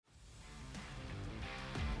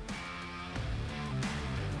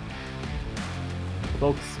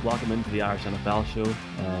folks, welcome into the Irish NFL show,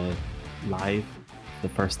 live the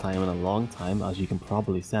first time in a long time, as you can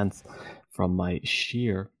probably sense from my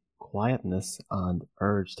sheer quietness and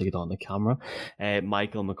urge to get on the camera.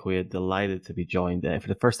 Michael McQuaid, delighted to be joined for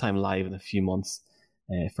the first time live in a few months.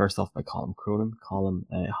 First off by Colm Cronin. Colm,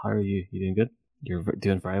 how are you? You doing good? You're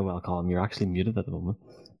doing very well, Colm. You're actually muted at the moment,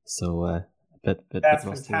 so That's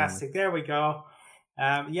fantastic. There we go.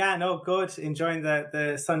 Good. Enjoying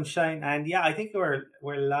the sunshine, and I think we're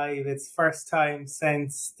live. It's first time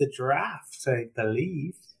since the draft, I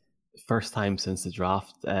believe. First time since the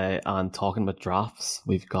draft, and talking about drafts,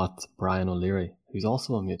 we've got Brian O'Leary, who's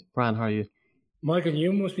also on mute. Brian, how are you? Michael,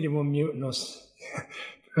 you must be the one muting us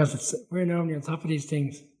because we're normally on top of these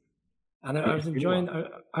things. And I was enjoying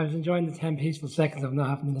the 10 peaceful seconds of not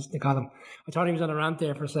having to listen to Colm. I thought he was on a rant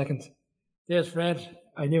there for a second. There's Fred.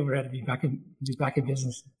 I knew Fred would be back in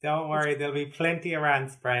business. Don't worry, there'll be plenty of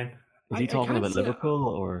rants, Brian. Is he talking about Liverpool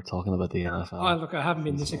or talking about the NFL? Oh, look, I haven't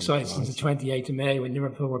been this excited since the 28th of May when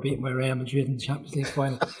Liverpool were beaten by Real Madrid in the Champions League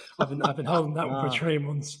final. I've been holding that one for 3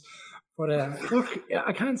 months. But look,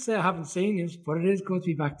 I can't say I haven't seen this, but it is good to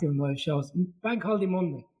be back doing live shows. Bank Holiday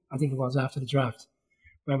Monday, I think it was after the draft,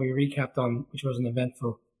 when we recapped on, which was an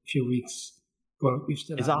eventful few weeks. But we've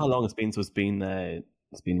still. Is that how long it's been? So it's been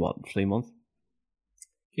what, 3 months?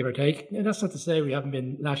 Give or take. Now, that's not to say we haven't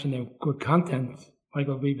been lashing out good content,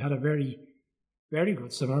 Michael. We've had a very, very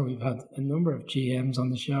good summer. We've had a number of GMs on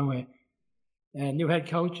the show. A new head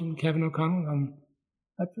coach in Kevin O'Connell, and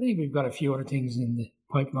I believe we've got a few other things in the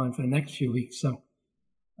pipeline for the next few weeks. So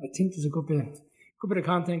I think there's a good bit of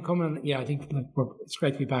content coming. Yeah, I think it's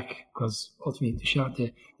great to be back because ultimately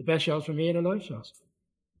the best shows for me are the live shows.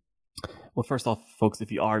 Well, first off, folks, if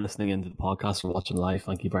you are listening into the podcast or watching live,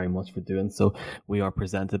 thank you very much for doing so. We are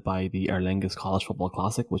presented by the Aer Lingus College Football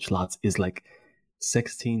Classic, which, lads, is like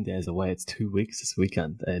 16 days away. It's 2 weeks this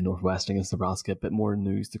weekend, Northwestern against Nebraska. A bit more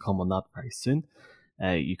news to come on that very soon.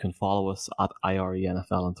 You can follow us at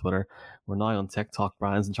IRENFL on Twitter. We're now on TikTok.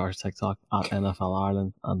 Brian's in charge of TikTok at NFL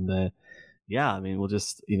Ireland. And we'll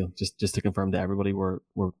just to confirm to everybody, we're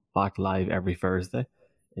back live every Thursday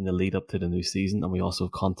in the lead up to the new season, and we also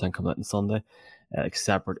have content coming out on Sunday,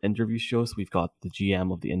 separate interview shows. We've got the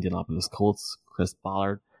GM of the Indianapolis Colts, Chris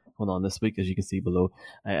Ballard, coming on this week, as you can see below,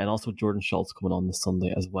 and also Jordan Schultz coming on this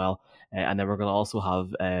Sunday as well. And then we're going to also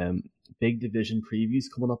have big division previews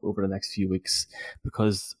coming up over the next few weeks,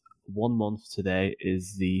 because 1 month today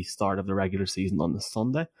is the start of the regular season on the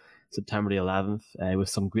Sunday, September the 11th, with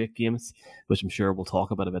some great games, which I'm sure we'll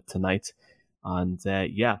talk about a bit tonight. And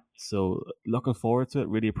so looking forward to it.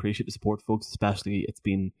 Really appreciate the support, folks, especially it's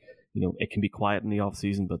been, it can be quiet in the off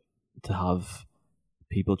season, but to have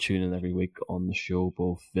people tune in every week on the show,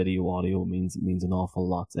 both video, audio, means an awful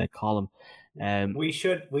lot. Colm, we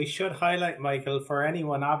should highlight, Michael, for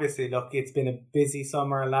anyone, obviously, look, it's been a busy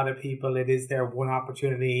summer. A lot of people, it is their one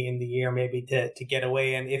opportunity in the year maybe to get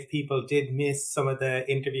away. And if people did miss some of the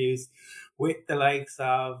interviews with the likes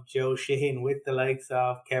of Joe Sheehan, with the likes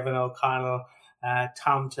of Kevin O'Connell,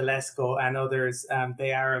 Tom Telesco and others,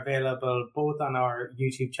 they are available both on our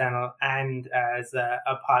YouTube channel and as a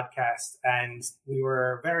podcast. And we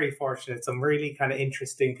were very fortunate, some really kind of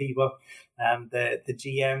interesting people. The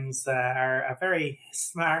GMs are a very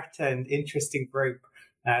smart and interesting group.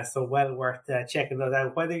 So well worth checking those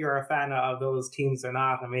out, whether you're a fan of those teams or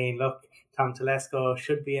not. I mean, look, Tom Telesco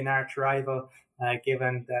should be an arch rival,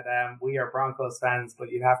 given that we are Broncos fans, but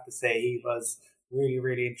you'd have to say he was really,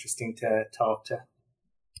 really interesting to talk to.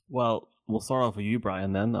 Well, we'll start off with you,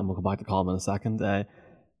 Brian, then, and we'll go back to Colm in a second. Do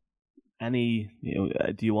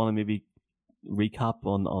you want to maybe recap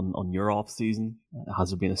on your off season? Has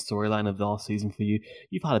there been a storyline of the off season for you?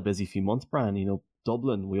 You've had a busy few months, Brian.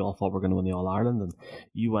 Dublin, we all thought we were going to win the All Ireland, and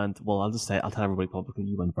you went. Well, I'll tell everybody publicly,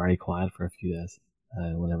 you went very quiet for a few days.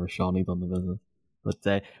 Whenever Shawnee done the business,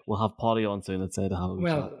 but we'll have Paddy on soon. Let's say to have a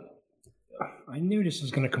chat. I knew this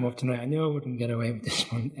was going to come up tonight. I knew I wouldn't get away with this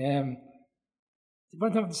one.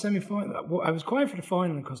 But the semi-final, I was quiet for the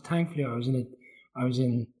final because thankfully I was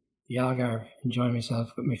in the Algarve enjoying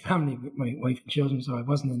myself with my family, with my wife and children, so I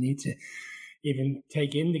wasn't in the need to even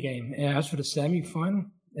take in the game. As for the semi-final,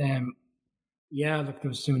 look, there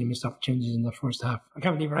was so many missed opportunities in the first half. I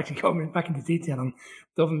can't believe we're actually going back into detail on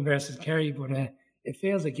Dublin versus Kerry, but it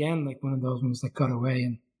feels again like one of those ones that got away,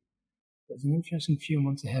 and there's an interesting few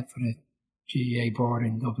months ahead for the GEA board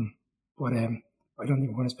in Dublin, but I don't think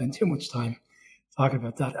we're going to spend too much time talking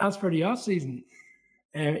about that. As for the off season,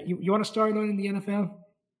 you want a storyline in the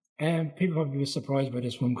NFL? People probably be surprised by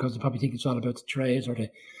this one because they probably think it's all about the trades or the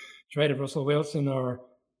trade of Russell Wilson or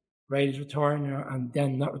Raiders retiring and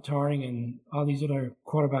then not retiring and all these other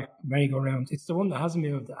quarterback merry-go-rounds. It's the one that hasn't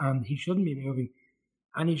moved, and he shouldn't be moving.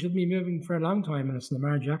 And he should be moving for a long time, and it's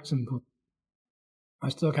Lamar Jackson. But I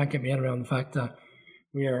still can't get my head around the fact that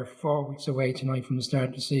we are 4 weeks away tonight from the start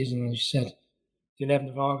of the season. And as you said, the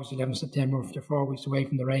 11th of August, 11th of September, they're 4 weeks away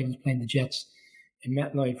from the Ravens playing the Jets in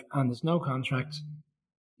MetLife, and there's no contract.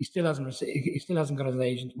 He still hasn't got his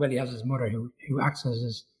agent. Well, he has his mother who acts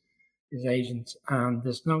as his agent, and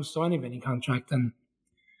there's no signing of any contract. And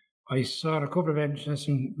I saw a couple of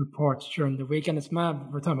interesting reports during the week, and it's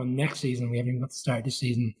mad. We're talking about next season. We haven't even got to start this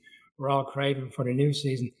season. We're all craving for the new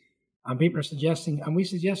season. And people are suggesting, and we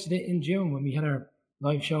suggested it in June when we had our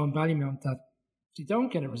live show in Ballymount, that if you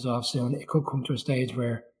don't get it resolved soon, it could come to a stage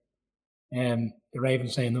where the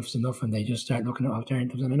Ravens say enough's enough and they just start looking at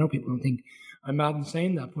alternatives. And I know people don't think I'm mad in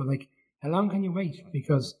saying that, but like, how long can you wait?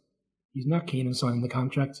 Because he's not keen on signing the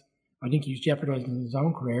contract. I think he's jeopardising his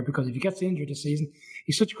own career, because if he gets injured this season,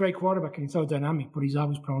 he's such a great quarterback and he's so dynamic, but he's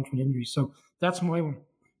always prone to an injury. So that's my one.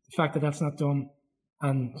 The fact that that's not done,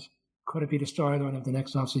 and could it be the storyline of the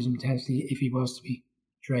next offseason potentially if he was to be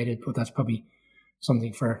traded? But that's probably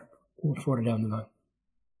something for further down the line.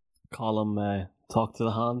 Colm, talk to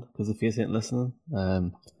the hand, because if he isn't listening,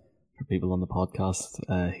 for people on the podcast,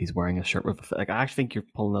 he's wearing a shirt with I actually think you're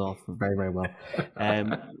pulling it off very, very well.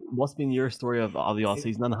 What's been your story of the off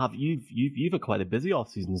season, and have you've had quite a busy off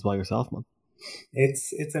season as well yourself, man?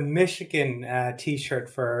 It's a Michigan t-shirt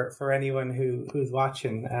for anyone who's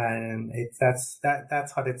watching, and that's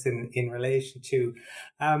what it's in relation to.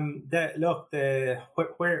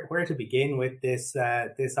 Where to begin with this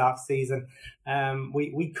off season?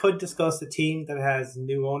 We could discuss a team that has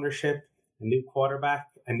new ownership, a new quarterback,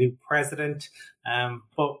 a new president,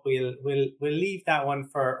 but we'll leave that one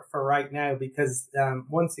for right now, because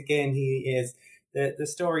once again he is the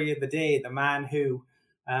story of the day, the man who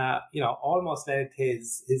almost led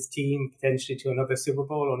his team potentially to another Super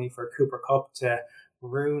Bowl, only for Cooper Kupp to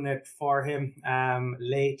ruin it for him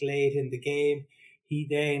late in the game. He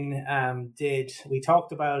then we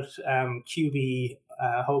talked about QB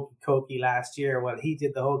hokey cokey last year. Well, he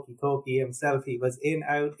did the hokey cokey himself. He was in,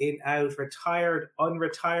 out, retired,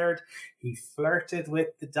 unretired. He flirted with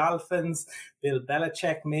the Dolphins. Bill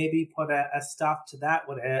Belichick maybe put a stop to that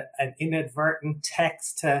with an inadvertent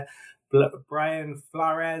text to Brian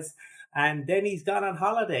Flores. And then he's gone on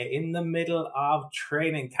holiday in the middle of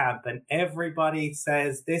training camp, and everybody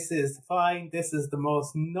says this is fine, this is the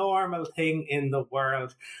most normal thing in the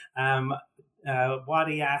world.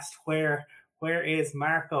 Waddy asked, where is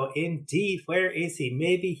Marco? Indeed, where is he?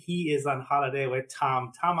 Maybe he is on holiday with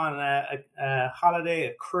Tom on a holiday,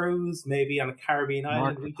 a cruise, maybe on a Caribbean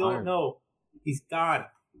island. We don't know. He's gone.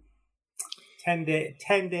 10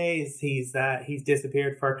 days he's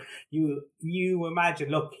disappeared for. You imagine,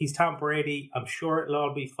 look, he's Tom Brady. I'm sure it'll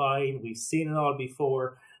all be fine. We've seen it all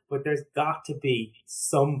before, but there's got to be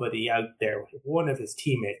somebody out there, one of his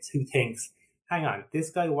teammates, who thinks, hang on,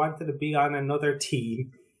 this guy wanted to be on another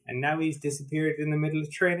team and now he's disappeared in the middle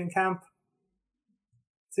of training camp.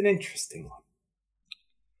 It's an interesting one.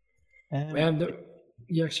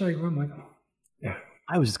 Sorry, go on, Michael. Yeah.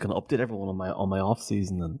 I was just going to update everyone on my off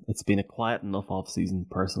season, and it's been a quiet enough off season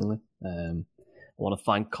personally. I want to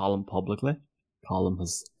thank Colm publicly. Colm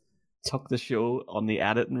has took the show on the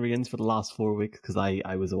editing reins for the last 4 weeks, because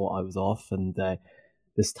I was off, and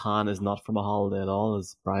this tan is not from a holiday at all,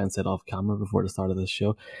 as Brian said off camera before the start of this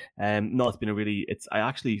show. No, it's been I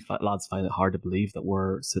actually, lads, find it hard to believe that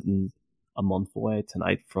we're sitting a month away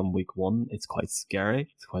tonight from week one. It's quite scary,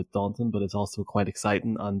 it's quite daunting, but it's also quite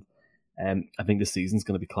exciting, and I think this season's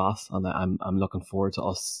going to be class, and I'm looking forward to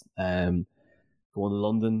us going to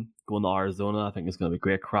London, going to Arizona. I think it's going to be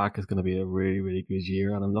great crack. It's going to be a really, really good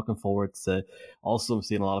year, and I'm looking forward to also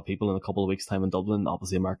seeing a lot of people in a couple of weeks' time in Dublin,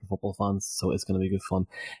 obviously American football fans, so it's going to be good fun.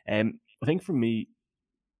 I think for me,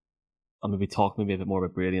 I'll maybe talk a bit more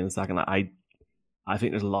about Brady in a second. I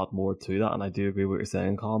think there's a lot more to that, and I do agree with what you're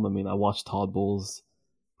saying, Colm. I mean, I watched Todd Bowles'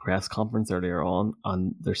 press conference earlier on,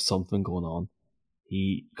 and there's something going on.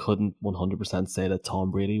 He couldn't 100% say that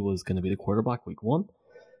Tom Brady was going to be the quarterback week one.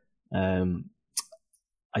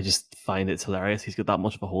 I just find it's hilarious. He's got that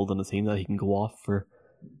much of a hold on the team that he can go off for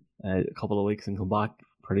a couple of weeks and come back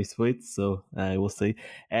pretty sweet. So we'll see.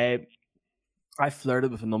 I flirted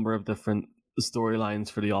with a number of different storylines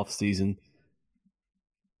for the off season.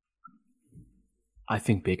 I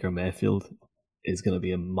think Baker Mayfield is going to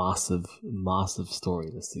be a massive, massive story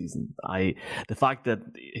this season. The fact that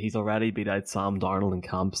he's already beat out Sam Darnold in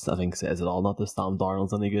camps, I think says it all. Not that Sam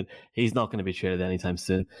Darnold's any good. He's not going to be traded anytime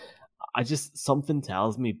soon. Something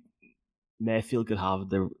tells me Mayfield could have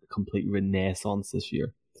the complete renaissance this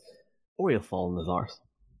year. Or he'll fall in his arse.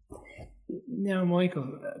 Now,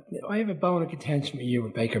 Michael, I have a bone of contention with you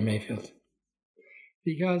with Baker Mayfield.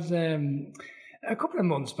 Because a couple of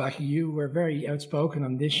months back, you were very outspoken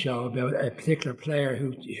on this show about a particular player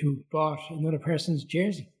who bought another person's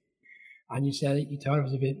jersey. And you said you thought it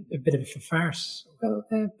was a bit of a farce. Well,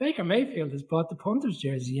 Baker Mayfield has bought the punter's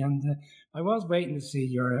jersey, and I was waiting to see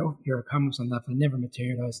your comments on that, but it never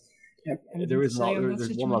materialised. There's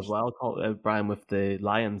one as well called Brian with the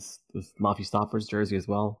Lions with Matthew Stafford's jersey as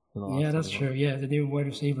well. Yeah, that's true. Yeah, the new wide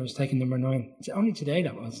receiver is taking number 9. It's only today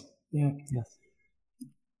that was. Yeah. Yes.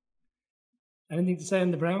 Anything to say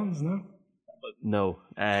on the Browns? No. No.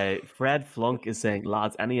 Fred Flunk is saying,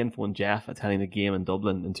 lads, any info on Jeff attending the game in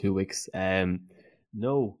Dublin in 2 weeks?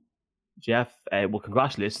 No. Jeff, well,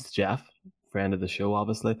 congratulations to Jeff, friend of the show,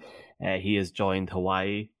 obviously. He has joined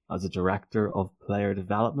Hawaii as a director of player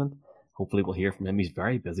development. Hopefully we'll hear from him. He's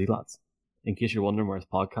very busy, lads. In case you're wondering where his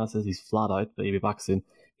podcast is, he's flat out, but he'll be back soon.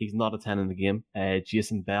 He's not attending the game.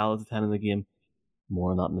 Jason Bell is attending the game.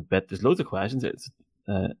 More on that in a bit. There's loads of questions. It's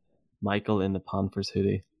Michael in the Panthers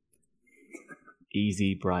hoodie.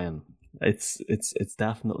 Easy, Brian. It's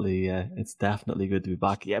definitely good to be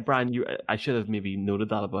back. Yeah, Brian, I should have maybe noted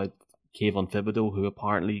that about Kayvon Thibodeau, who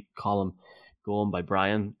apparently, Colin, going by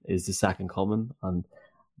Brian, is the second coming, and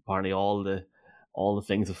apparently all the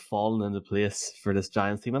things have fallen into place for this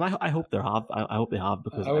Giants team, and I hope they have. I hope they have,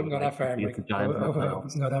 because I wouldn't go that far. I wouldn't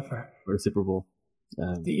go that far for the Super Bowl.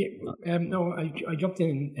 No, I jumped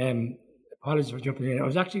in. Apologies for jumping in. I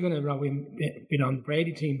was actually going to be on the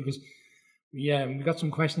Brady team because we got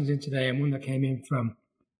some questions in today, and one that came in from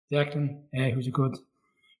Declan, who's a good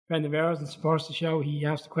friend of ours and supports the show. He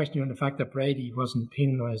asked a question on the fact that Brady wasn't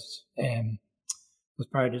penalised as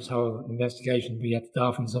part of this whole investigation. But yet the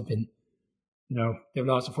Dolphins have been, they've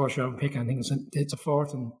lost a 4th round pick. I think it's a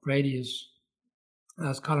 4th, and Brady is,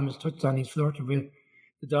 as Colin has touched on, he's flirted with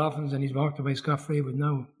the Dolphins and he's walked away scot-free with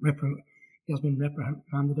he hasn't been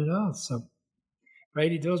reprimanded at all. So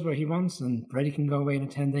Brady does what he wants, and Brady can go away on a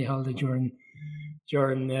 10-day holiday during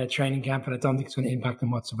training camp, and I don't think it's going to impact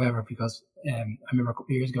him whatsoever, because I remember a couple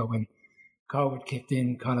of years ago when COVID kicked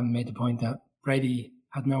in, Colin made the point that Brady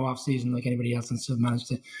had no off-season like anybody else and still managed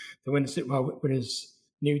to win the Super Bowl with his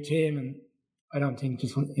new team, and I don't think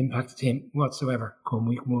this will impact the team whatsoever come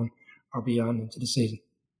week 1 or beyond into the season.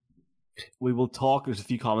 We will talk, there's a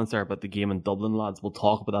few comments there about the game in Dublin, lads. We'll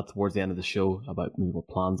talk about that towards the end of the show, about maybe what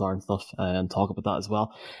plans are and stuff, and talk about that as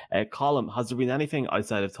well. Colin, has there been anything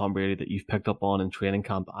outside of Tom Brady that you've picked up on in training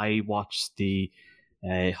camp? I watched the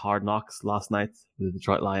Hard Knocks last night with the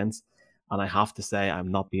Detroit Lions, and I have to say,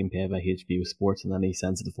 I'm not being paid by HBO Sports in any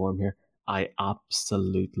sense of the form here. I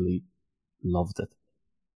absolutely loved it.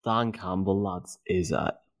 Dan Campbell, lads, is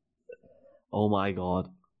oh my God.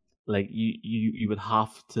 Like, you would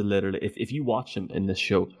have to literally, if you watch him in this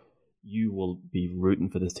show, you will be rooting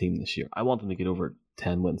for this team this year. I want them to get over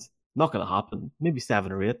 10 wins. Not going to happen. Maybe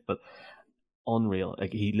 7 or 8, but unreal.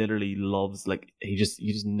 Like, he literally loves, you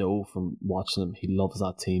just know from watching him, he loves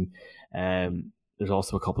that team. There's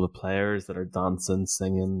also a couple of players that are dancing,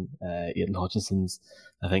 singing. Aidan Hutchinson's,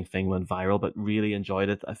 I think, thing went viral, but really enjoyed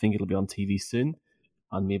it. I think it'll be on TV soon,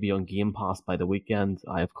 and maybe on Game Pass by the weekend.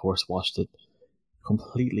 I, of course, watched it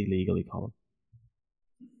completely legally, Colin.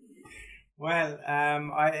 Well,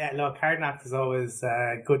 look, Hard Knocks is always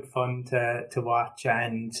good fun to watch,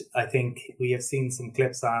 and I think we have seen some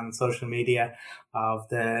clips on social media of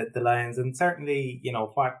the Lions, and certainly,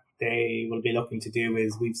 what they will be looking to do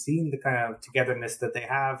is, we've seen the kind of togetherness that they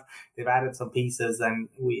have. They've added some pieces, and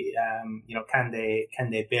we, can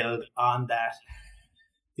they build on that?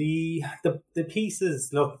 The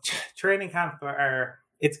pieces, look, training camp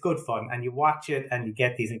it's good fun, and you watch it and you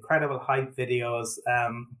get these incredible hype videos.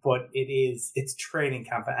 But it's training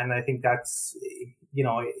camp, and I think that's,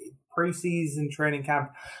 pre-season training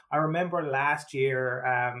camp. I remember last year,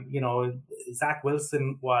 Zach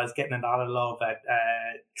Wilson was getting a lot of love at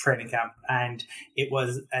training camp, and it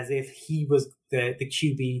was as if he was the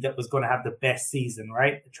QB that was going to have the best season,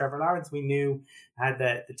 right? Trevor Lawrence, we knew, had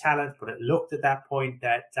the talent, but it looked at that point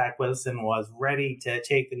that Zach Wilson was ready to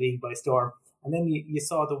take the league by storm. And then you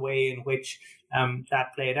saw the way in which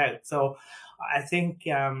that played out. So I think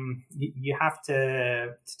you have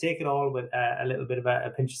to take it all with a little bit of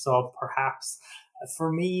a pinch of salt, perhaps.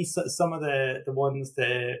 For me, some of the ones,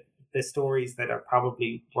 the stories that are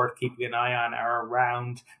probably worth keeping an eye on are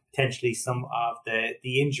around potentially some of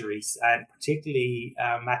the injuries, and particularly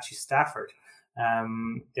Matthew Stafford.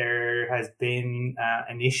 There has been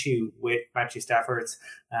an issue with Matthew Stafford's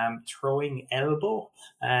throwing elbow,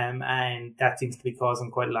 and that seems to be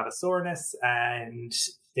causing quite a lot of soreness. And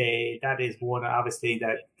that is one obviously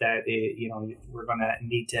that we're going to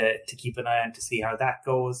need to keep an eye on to see how that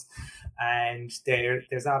goes. And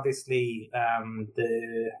there's obviously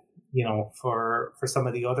for some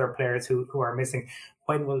of the other players who are missing.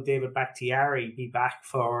 When will David Bakhtiari be back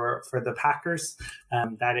for the Packers?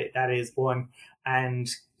 That is one. And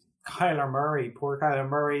poor Kyler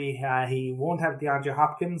Murray, he won't have DeAndre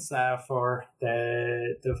Hopkins for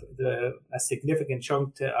a significant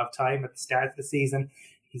chunk of time at the start of the season.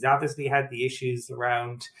 He's obviously had the issues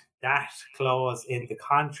around that clause in the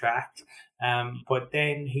contract, but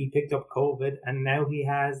then he picked up COVID and now he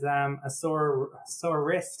has a sore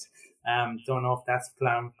wrist. Don't know if that's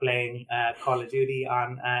playing Call of Duty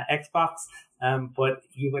on Xbox, but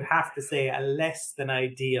you would have to say a less than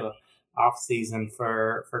ideal off-season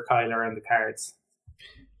for Kyler and the Cards.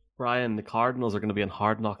 Brian, the Cardinals are going to be on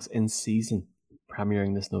Hard Knocks in season,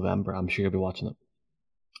 premiering this November. I'm sure you'll be watching it.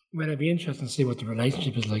 Well, it'd be interesting to see what the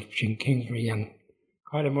relationship is like between Kingsbury and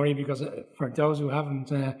Kyler Murray, because for those who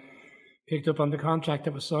haven't picked up on the contract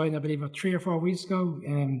that was signed, I believe, 3 or 4 weeks ago,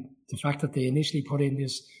 the fact that they initially put in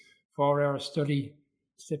this 4-hour study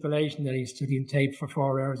stipulation that he's studying tape for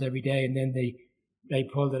 4 hours every day, and then they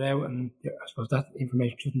pulled it out, and I suppose that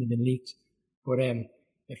information shouldn't have been leaked. But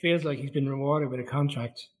it feels like he's been rewarded with a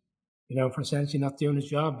contract, for essentially not doing his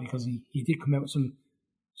job, because he did come out with some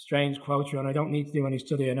strange quotes, and I don't need to do any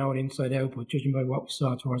study, I know it inside out, but judging by what we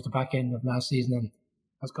saw towards the back end of last season, and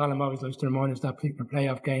as Colin always likes to remind us, that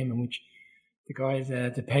playoff game in which the guys,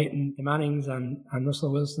 the Peyton, the Mannings and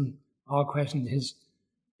Russell Wilson all questioned his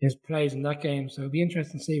plays in that game. So it'll be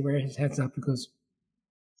interesting to see where his head's at, because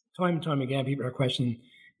time and time again, people are questioning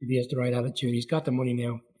if he has the right attitude. He's got the money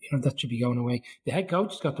now. That should be going away. The head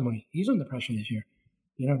coach has got the money. He's under pressure this year,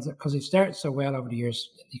 because it started so well over the years.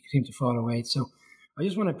 He seemed to fall away. So I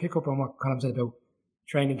just want to pick up on what Colin said about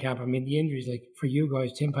training camp. I mean, the injuries, like for you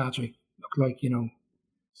guys, Tim Patrick looked like,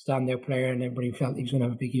 standout player, and everybody felt he was going to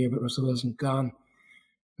have a big year, but Russell Wilson gone.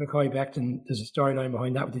 McCoy Becton, there's a storyline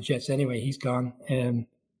behind that with the Jets anyway. He's gone.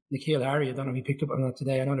 N'Keal Harry, I don't know if he picked up on that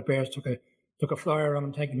today. I know the Bears took a flyer on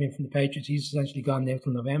him, taking him in from the Patriots. He's essentially gone there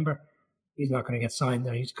till November. He's not going to get signed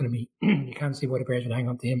there. He's going to be, you can't see why the Bears would hang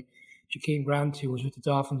on to him. Jakeem Grant, who was with the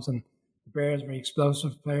Dolphins, and the Bears, very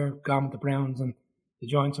explosive player, gone with the Browns, and the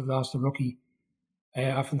Giants have lost a rookie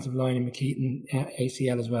offensive line in McKeaton,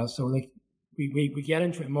 ACL as well. So, we get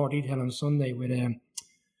into it in more detail on Sunday with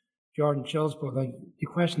Jordan Schultz, but the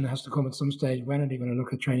question has to come at some stage, when are they going to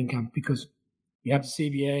look at training camp? Because we have the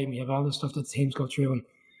CBA and we have all the stuff that the teams go through, and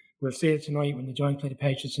we'll see it tonight when the Giants play the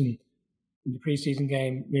Patriots in the preseason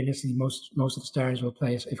game. Realistically, most of the stars will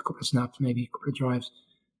play a couple of snaps, maybe a couple of drives.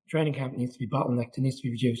 Training camp needs to be bottlenecked. It needs to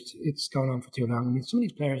be reduced. It's going on for too long. I mean, some of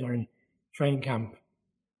these players are in training camp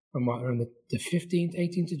from around the 15th,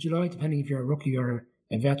 18th of July, depending if you're a rookie or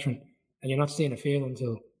a veteran, and you're not seeing a field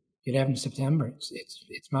until the 11th of September.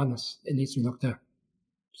 It's madness. It needs to be looked at.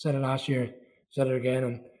 Said it last year, said it again,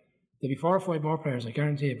 and there'll be 4 or 5 more players, I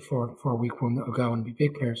guarantee it, before week 1 that will go, and be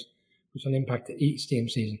big players, which will impact each team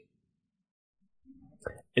season.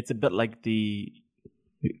 It's a bit like we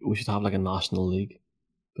should have like a national league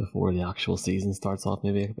before the actual season starts off,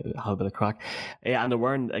 maybe have a bit of crack. Yeah, and they're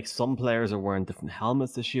wearing, some players are wearing different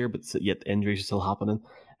helmets this year, but yet injuries are still happening.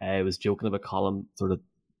 I was joking about Colin sort of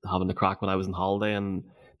having the crack when I was on holiday, and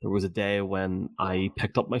there was a day when I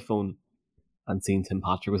picked up my phone and seen Tim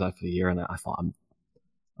Patrick was out for the year, and I thought,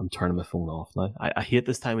 I'm turning my phone off now. I hate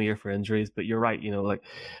this time of year for injuries, but you're right,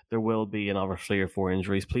 there will be another 3 or 4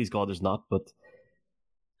 injuries. Please God there's not, but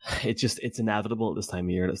it's inevitable at this time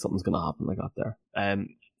of year that something's going to happen like that there.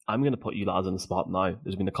 I'm going to put you lads on the spot now.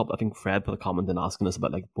 There's been a couple, I think Fred put a comment in asking us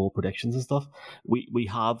about bowl predictions and stuff. We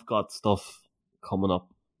have got stuff coming up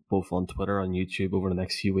both on Twitter and YouTube over the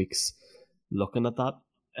next few weeks looking at that.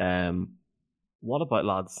 What about,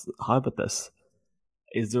 lads, how about this?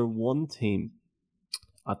 Is there one team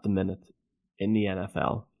at the minute in the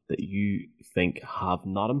NFL that you think have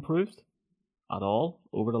not improved at all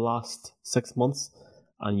over the last 6 months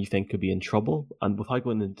and you think could be in trouble? And without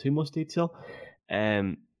going into too much detail,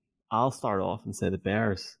 I'll start off and say the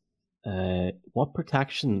Bears. What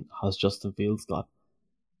protection has Justin Fields got?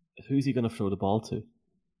 Who's he going to throw the ball to?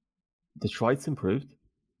 Detroit's improved.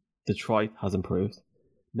 Detroit has improved.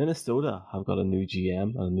 Minnesota have got a new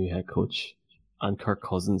GM and a new head coach, and Kirk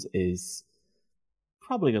Cousins is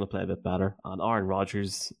probably going to play a bit better, and Aaron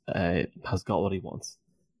Rodgers has got what he wants.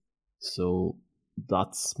 So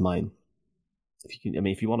that's mine.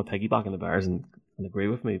 If you want to piggyback on the Bears and agree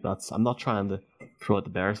with me, I'm not trying to throw at the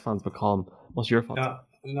Bears fans, but Colin, what's your thoughts?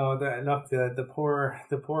 The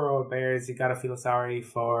poor old Bears. You got to feel sorry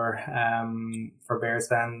for Bears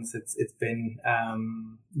fans. It's been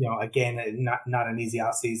again not an easy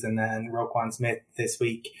off season, and Roquan Smith this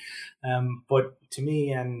week. But to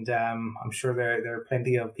me, and I'm sure there are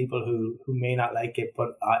plenty of people who may not like it,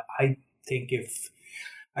 but I think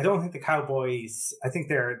I don't think the Cowboys, I think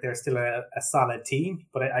they're still a solid team,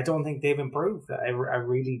 but I don't think they've improved. I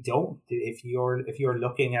really don't. If you're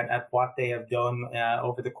looking at what they have done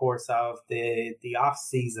over the course of the off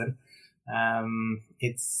season,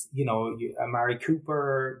 it's, Amari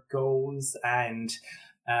Cooper goes and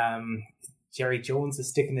Jerry Jones is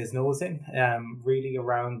sticking his nose in really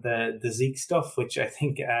around the Zeke stuff, which I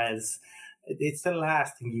think it's the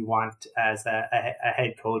last thing you want as a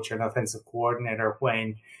head coach or an offensive coordinator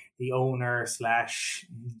when the owner /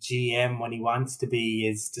 GM, when he wants to be,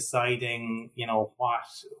 is deciding,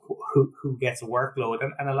 who gets a workload.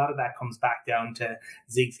 And a lot of that comes back down to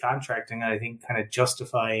Zeke's contracting, I think, kind of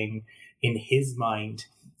justifying in his mind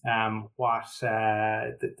what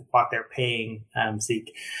they're paying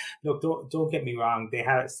Zeke. Look, don't get me wrong. They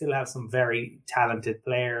still have some very talented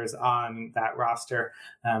players on that roster.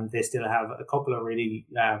 They still have a couple of really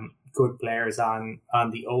good players on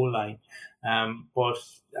the O line, but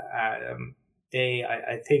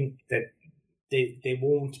I think that they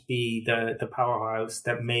won't be the powerhouse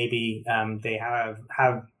that maybe they have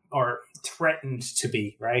or threatened to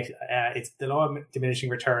be, right? It's the law of diminishing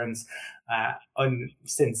returns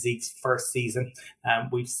since Zeke's first season.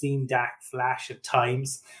 We've seen Dak flash at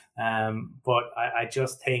times, but I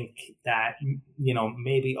just think that,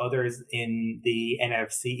 maybe others in the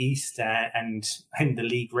NFC East and in the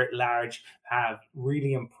league writ large have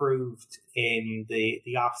really improved in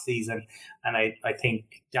the off season. And I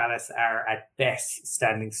think Dallas are at best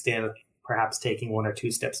standing still, perhaps taking one or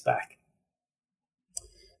two steps back.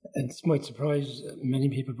 And this might surprise many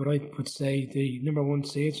people, but I would say the number one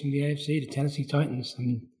seeds from the AFC, the Tennessee Titans. I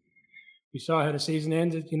mean, we saw how the season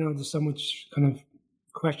ended. There's so much kind of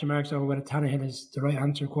question marks over whether Tannehill is the right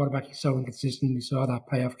answer quarterback. He's so inconsistent. We saw that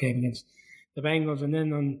playoff game against the Bengals. And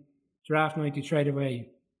then on draft night, they traded away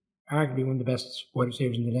arguably one of the best wide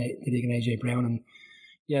receivers in the league in A.J. Brown. And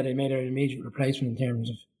yeah, they made an immediate replacement in terms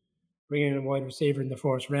of bringing in a wide receiver in the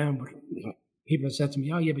first round. But people have said to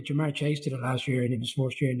me, "Oh yeah, but Jamar Chase did it last year, and it was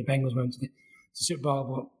first year, and the Bengals went to the Super Bowl."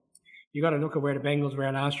 But you got to look at where the Bengals were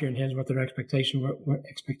last year in terms of what their expectations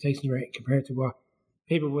were compared to what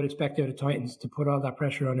people would expect out of the Titans to put all that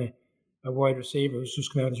pressure on a wide receiver who's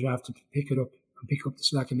just come out of the draft to pick up the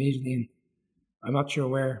slack immediately. And I'm not sure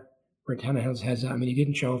where Tannehill's head's at. I mean, he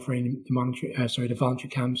didn't show up for the voluntary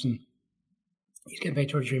camps, and he's getting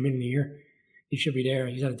paid $33 million a year. He should be there.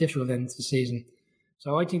 He's had a difficult end to the season.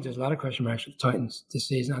 So I think there's a lot of question marks with the Titans this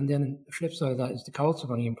season. And then the flip side of that is the Colts have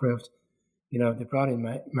only improved. They brought in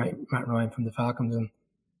Matt Ryan from the Falcons, and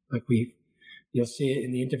you'll see it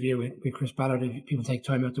in the interview with Chris Ballard. If people take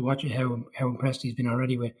time out to watch it, how impressed he's been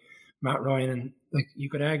already with Matt Ryan. And you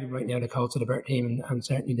could argue right now the Colts are the better team and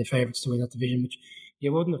certainly the favourites to win that division, which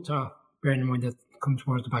you wouldn't have thought, bearing in mind that come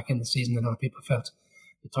towards the back end of the season, a lot of people felt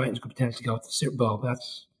the Titans could potentially go to the Super Bowl. But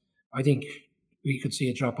I think we could see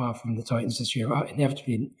a drop off from the Titans this year.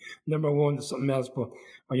 Inevitably, number one to something else, but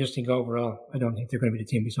I just think overall, I don't think they're going to be the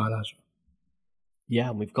team we saw last year. Yeah,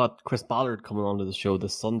 and we've got Chris Ballard coming onto the show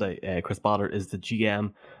this Sunday. Chris Ballard is the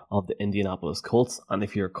GM of the Indianapolis Colts, and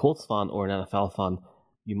if you're a Colts fan or an NFL fan,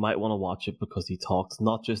 you might want to watch it because he talks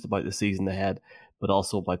not just about the season ahead, but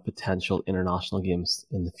also about potential international games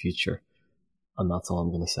in the future. And that's all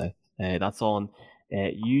I'm going to say. That's on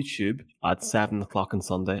YouTube at 7 o'clock on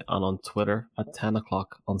Sunday and on Twitter at 10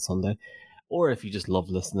 o'clock on Sunday. Or if you just love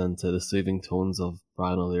listening to the soothing tones of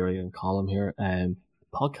Brian O'Leary and Colm here,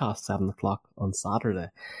 podcast 7 o'clock on Saturday.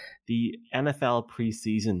 The NFL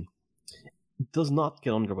preseason does not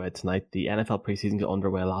get underway tonight. The NFL preseason got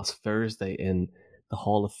underway last Thursday in the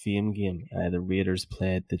Hall of Fame game. The Raiders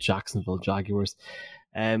played the Jacksonville Jaguars.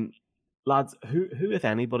 Lads, who if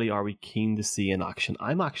anybody are we keen to see in action?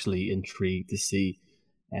 I'm actually intrigued to see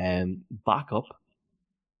backup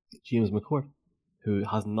James McCourt, who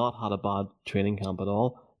has not had a bad training camp at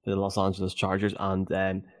all for the Los Angeles Chargers, and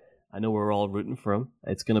I know we're all rooting for him.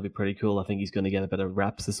 It's going to be pretty cool. I think he's going to get a bit of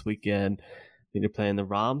reps this weekend. I think they're playing the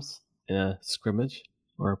Rams in a scrimmage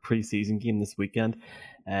or a preseason game this weekend.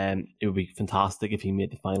 It would be fantastic if he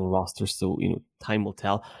made the final roster. So, time will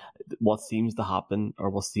tell. What seems to happen, or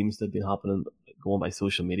what seems to have been happening, going by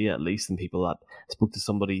social media at least, and people that spoke to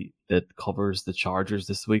somebody that covers the Chargers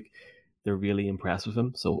this week, they're really impressed with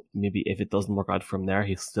him. So maybe if it doesn't work out from there,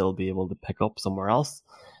 he'll still be able to pick up somewhere else.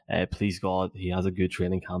 Please God, he has a good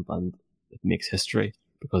training camp and it makes history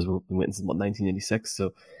because we've been waiting since 1986.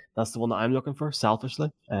 So that's the one that I'm looking for,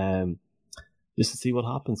 selfishly, just to see what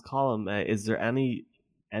happens. Colin, is there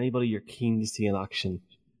anybody you're keen to see in action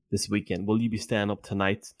this weekend? Will you be staying up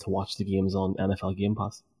tonight to watch the games on NFL Game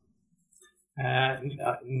Pass?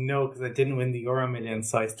 No, because I didn't win the Euro Million,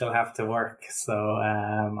 so I still have to work. So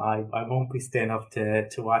I won't be staying up to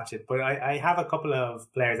watch it. But I have a couple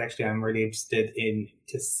of players actually I'm really interested in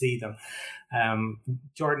to see them.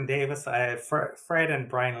 Jordan Davis, Fred and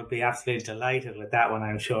Brian will be absolutely delighted with that one,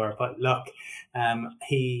 I'm sure. But look,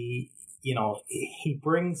 he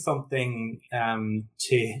brings something to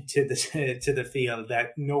the field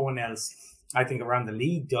that no one else, I think, around the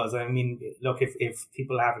league does. I mean, look, if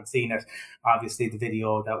people haven't seen it, obviously the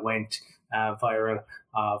video that went viral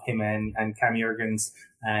of him and Cam Jurgens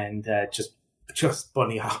and just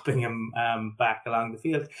bunny hopping him back along the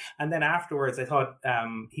field. And then afterwards, I thought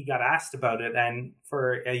he got asked about it, and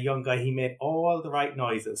for a young guy, he made all the right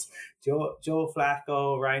noises. Joe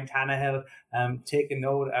Flacco, Ryan Tannehill, take a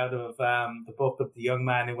note out of the book of the young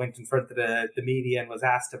man who went in front of the media and was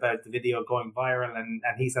asked about the video going viral, and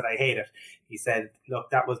he said, I hate it. He said, look,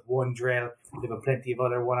 that was one drill. There were plenty of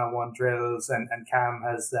other one-on-one drills, and Cam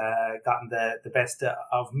has gotten the best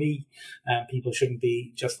of me. People shouldn't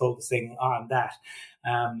be just focusing on that.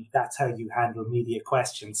 That's how you handle media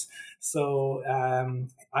questions. So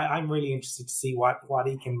I'm really interested to see what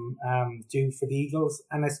he can do for the Eagles.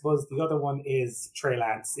 And I suppose the other one is Trey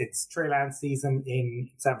Lance. It's Trey Lance season in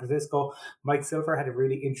San Francisco. Mike Silver had a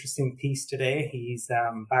really interesting piece today. He's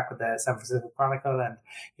back with the San Francisco Chronicle, and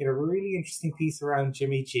he had a really interesting piece around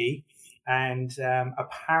Jimmy G. And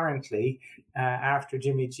apparently, after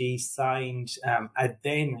Jimmy G signed a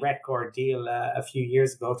then record deal a few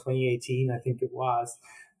years ago, 2018, I think it was,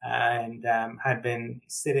 and had been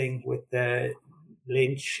sitting with the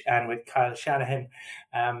Lynch and with Kyle Shanahan,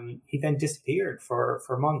 he then disappeared for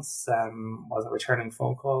months. Wasn't returning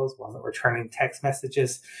phone calls, wasn't returning text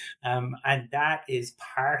messages. And that is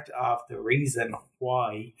part of the reason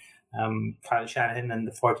why Kyle Shanahan and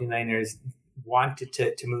the 49ers wanted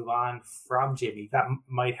to move on from Jimmy. That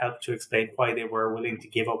might help to explain why they were willing to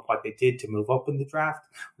give up what they did to move up in the draft.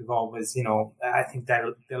 We've always, I think that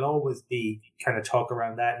there'll always be kind of talk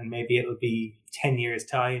around that, and maybe it'll be 10 years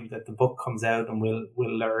time that the book comes out and we'll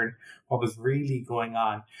learn what was really going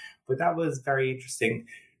on. But that was very interesting.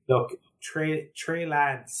 Look, Trey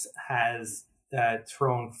Lance has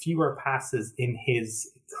thrown fewer passes in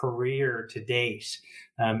his career to date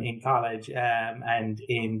in college and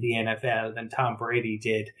in the NFL than Tom Brady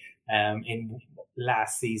did in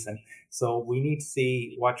last season. So we need to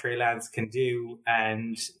see what Trey Lance can do.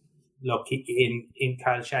 And look, in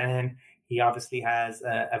Kyle Shanahan, he obviously has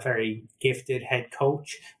a very gifted head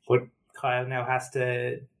coach, but Kyle now has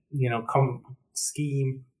to, come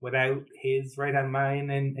scheme without his right-hand man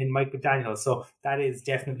in Mike McDaniel. So that is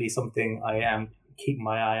definitely something I am keeping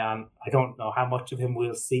my eye on. I don't know how much of him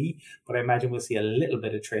we'll see, but I imagine we'll see a little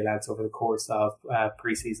bit of Trey Lance over the course of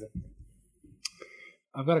preseason.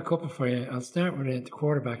 I've got a couple for you. I'll start with the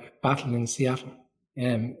quarterback battle in Seattle.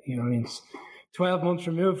 It's 12 months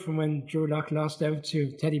removed from when Drew Lock lost out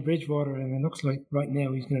to Teddy Bridgewater, and it looks like right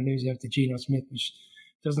now he's going to lose out to Geno Smith, which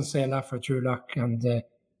doesn't say a lot for Drew Lock. And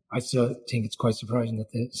I still think it's quite surprising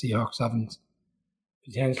that the Seahawks haven't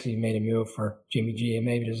potentially made a move for Jimmy G, and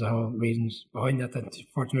maybe there's a whole reasons behind that the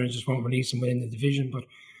 49ers just won't release him within the division. But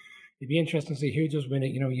it'd be interesting to see who does win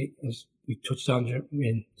it. As we touched on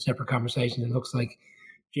in separate conversations, it looks like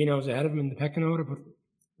Geno's ahead of him in the pecking order, but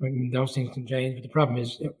those things can change. But the problem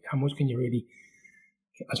is, how much can you really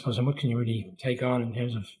take on in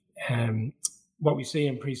terms of what we see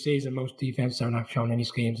in preseason? Most defenses are not showing any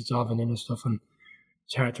schemes. It's all vanilla stuff, and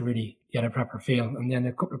it's hard to really get a proper feel. And then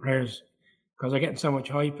a couple of players, because they're getting so much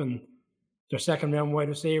hype, and their second round wide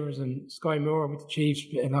receivers, and Sky Moore with the Chiefs.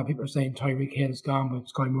 A lot of people are saying Tyreek Hill is gone, but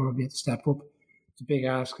Sky Moore will be able to step up. It's a big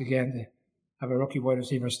ask again to have a rookie wide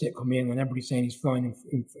receiver stick come in, and everybody's saying he's flying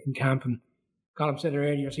in camp. And Colin said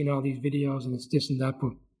earlier, you're seeing all these videos and it's this and that,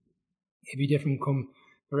 but it'd be different come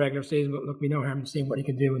the regular season. But look, we know Harmon seeing what he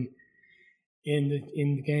can do in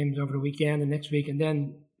the games over the weekend and next week. And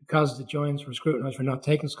then because the Giants were scrutinised for not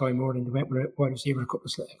taking Sky Moore, and they went with a wide receiver a couple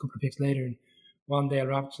of picks later, and Wandale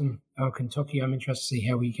Robinson out of Kentucky. I'm interested to see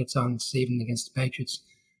how he gets on this evening against the Patriots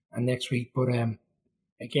and next week. But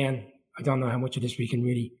again, I don't know how much of this we can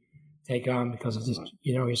really take on because of this.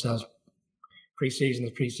 Yourselves, preseason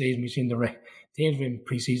is preseason. We've seen the teams win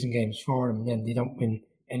preseason games for them, and then they don't win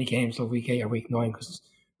any games till week 8 or week 9 because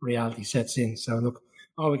reality sets in. So look,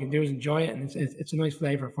 all we can do is enjoy it, and it's a nice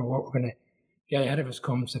flavour for what we're going to get ahead of us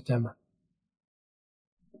come September.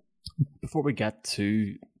 Before we get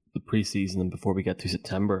to the pre-season and before we get to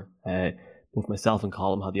September, both myself and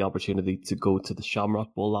Colin had the opportunity to go to the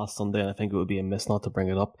Shamrock Bowl last Sunday, and I think it would be a miss not to bring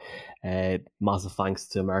it up. Massive thanks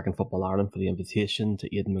to American Football Ireland for the invitation,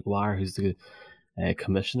 to Aidan Maguire, who's the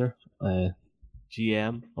commissioner,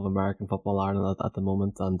 GM of American Football Ireland at the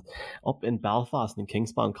moment, and up in Belfast and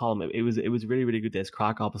Kingspan. Colin, it was really, really good day's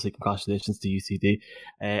crack. Obviously, congratulations to UCD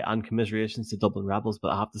and commiserations to Dublin Rebels.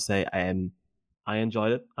 But I have to say, I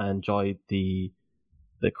enjoyed it. I enjoyed the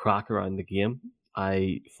crack around the game.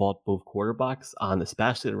 I thought both quarterbacks and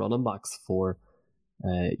especially the running backs for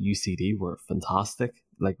UCD were fantastic.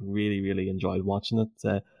 Like, really, really enjoyed watching it.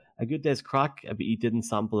 A good day's crack, but he didn't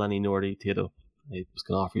sample any Nordy Tato. I was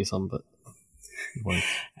going to offer you some, but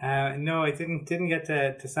no, I didn't get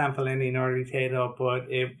to sample any Nordy Tato,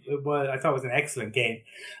 but it was, I thought it was an excellent game,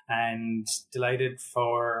 and delighted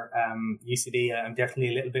for UCD. I'm definitely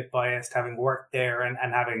a little bit biased, having worked there and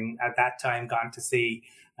having at that time gone to see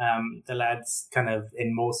the lads kind of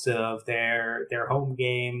in most of their home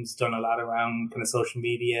games, done a lot around kind of social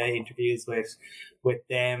media interviews with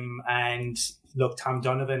them. And look, Tom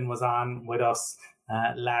Donovan was on with us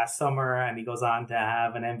last summer, and he goes on to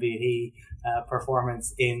have an MVP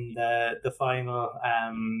performance in the final.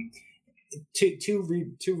 Two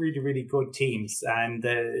really, really good teams, and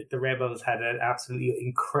the Rebels had an absolutely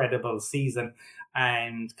incredible season,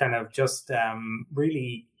 and kind of just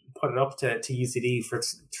really put it up to UCD for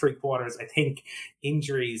 3 quarters. I think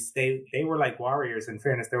injuries, they were like warriors. In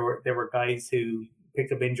fairness, there were guys who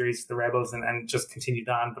picked up injuries to the Rebels and just continued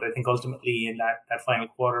on. But I think ultimately in that final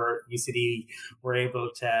quarter, UCD were able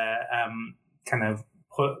to kind of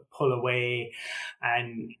pull away,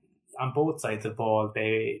 and on both sides of the ball,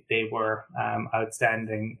 they were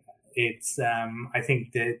outstanding. It's I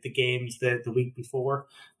think the games the week before,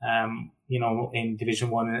 in Division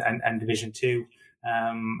 1 and Division 2,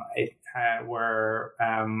 were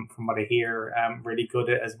from what I hear really good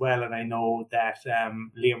as well. And I know that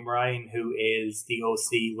Liam Ryan, who is the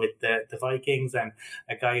OC with the Vikings and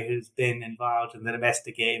a guy who's been involved in the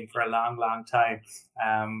domestic game for a long time,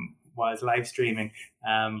 was live streaming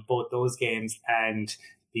both those games and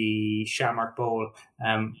the Shamrock Bowl,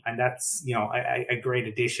 and that's a great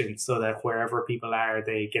addition, so that wherever people are,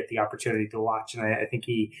 they get the opportunity to watch. And I think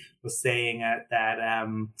he was saying that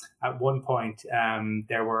at one point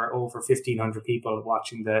there were over 1,500 people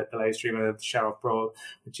watching the live stream of the Shamrock Bowl,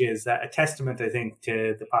 which is a testament, I think,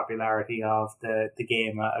 to the popularity of the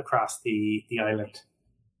game across the island.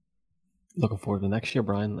 Looking forward to next year,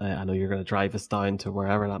 Brian. I know you're going to drive us down to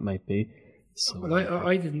wherever that might be. So, well,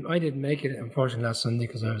 I didn't make it, unfortunately, last Sunday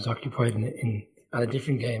because I was occupied at a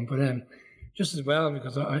different game. But just as well,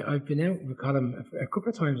 because I've been out with Colin a couple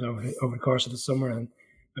of times over the course of the summer, and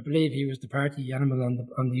I believe he was the party animal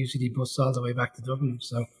on the UCD bus all the way back to Dublin.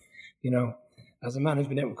 So, as a man who's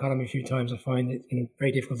been out with Colin a few times, I find it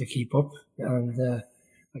very difficult to keep up, and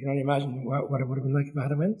I can only imagine what it would have been like if I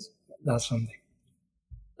had went last Sunday.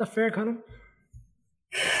 Is that fair, Colin?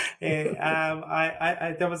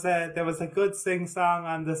 There was a good sing song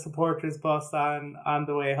on the supporters bus on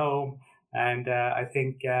the way home, and I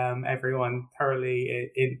think everyone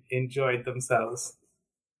thoroughly enjoyed themselves.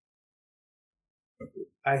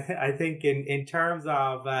 I think in terms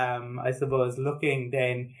of I suppose looking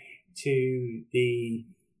then to the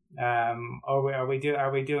are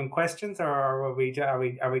we doing questions, or are we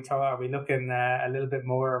looking a little bit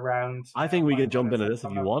more around? I think we can jump into this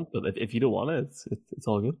if you want, but if you don't want it, it's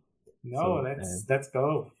all good. No, let's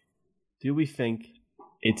go. Do we think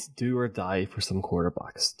it's do or die for some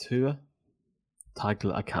quarterbacks? Tua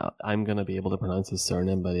Tagovailoa, I'm going to be able to pronounce his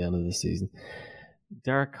surname by the end of the season.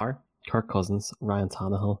 Derek Carr, Kirk Cousins, Ryan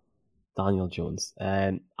Tannehill, Daniel Jones.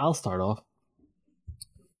 I'll start off.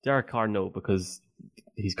 Derek Carr, no, because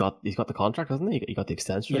he's got the contract, hasn't he? He got the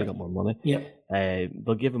extension. He got more money. Yeah.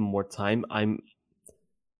 They'll give him more time.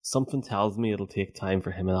 Something tells me it'll take time for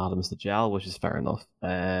him and Adams to gel, which is fair enough.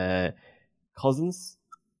 Cousins,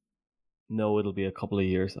 no, it'll be a couple of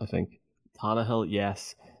years, I think. Tannehill,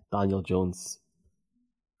 yes. Daniel Jones,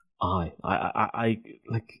 I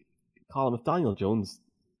like Colin. If Daniel Jones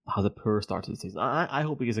has a poor start to the season, I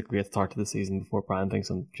hope he has a great start to the season before Brian thinks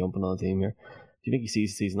I'm jumping on the team here. Do you think he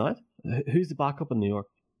sees the season out? Who's the backup in New York?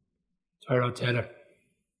 Tyrod Taylor.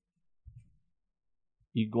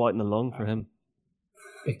 You go out in the lung for him.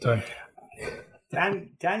 Big time.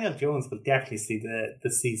 Daniel Jones will definitely see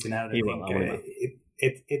the season out. I think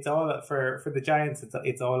it's all for the Giants.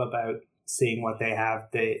 It's all about seeing what they have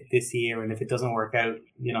this year, and if it doesn't work out,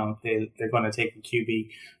 they're going to take the QB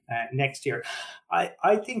next year.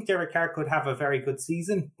 I think Derek Carr could have a very good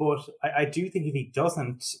season, but I do think if he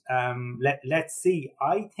doesn't, let's see.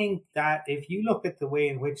 I think that if you look at the way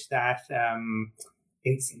in which that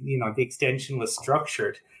the extension was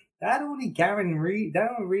structured, that only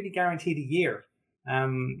really guaranteed a year.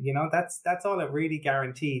 That's all it really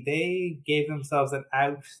guaranteed. They gave themselves an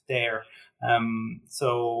out there.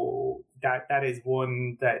 So that is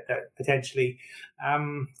one that potentially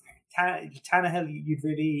Tannehill, you'd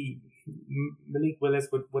really, Malik Willis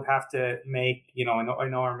would have to make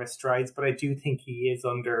enormous strides, but I do think he is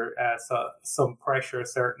under some pressure,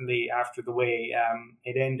 certainly after the way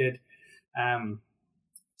it ended.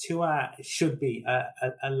 Tua should be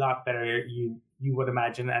a lot better, you would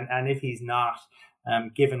imagine, and if he's not,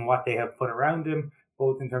 given what they have put around him,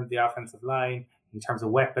 both in terms of the offensive line, in terms of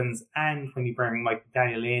weapons, and when you bring Mike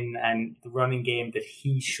Daniel in and the running game that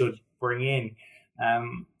he should bring in,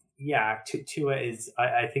 Tua is.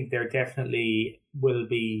 I think there definitely will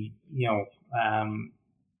be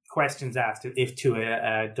questions asked if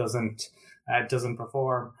Tua doesn't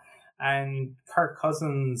perform, and Kirk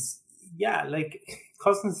Cousins. Yeah,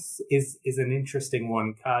 Cousins is an interesting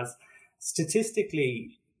one because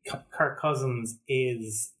statistically, Kirk Cousins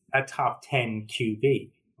is a top 10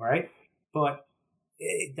 QB, right? But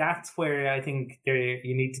that's where I think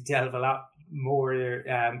you need to delve a lot more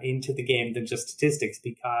into the game than just statistics,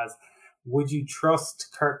 because would you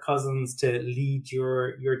trust Kirk Cousins to lead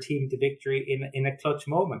your team to victory in a clutch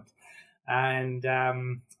moment? And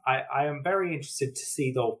I am very interested to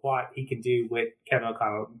see, though, what he can do with Kevin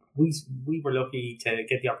O'Connell. We were lucky to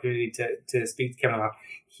get the opportunity to speak to Kevin O'Connell.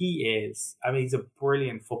 He's a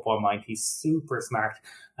brilliant football mind. He's super smart.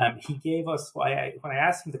 He gave us, when I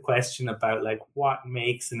asked him the question about what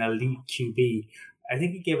makes an elite QB, I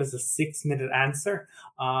think he gave us a 6-minute answer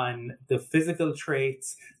on the physical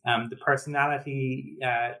traits, the personality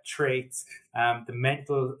traits, the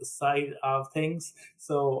mental side of things.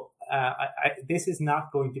 So this is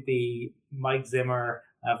not going to be Mike Zimmer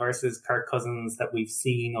versus Kirk Cousins that we've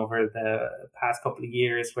seen over the past couple of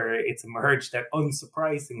years, where it's emerged that,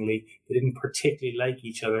 unsurprisingly, they didn't particularly like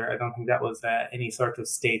each other. I don't think that was any sort of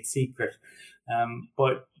state secret.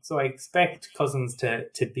 But so I expect Cousins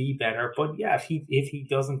to be better. But yeah, if he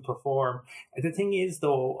doesn't perform, the thing is,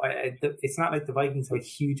 though, it's not like the Vikings have a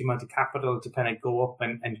huge amount of capital to kind of go up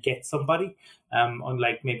and get somebody,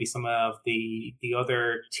 unlike maybe some of the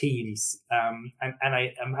other teams. And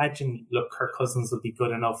I imagine, Kirk Cousins will be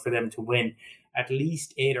good enough for them to win at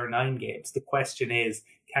least 8 or 9 games. The question is,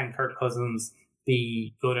 can Kirk Cousins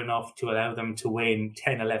be good enough to allow them to win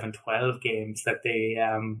 10, 11, 12 games that they,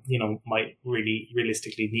 might really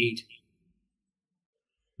realistically need?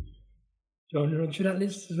 Do you want to run through that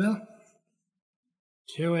list as well?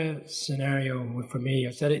 Tua scenario for me,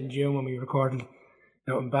 I said it in June when we recorded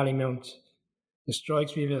out in Ballymount. It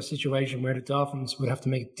strikes me as a situation where the Dolphins would have to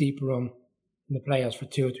make a deep run in the playoffs for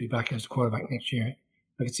Tua to be back as the quarterback next year.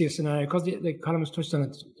 I could see a scenario, because the Colin was touched on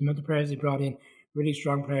it, the amount of players they brought in, really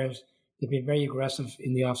strong players. They've been very aggressive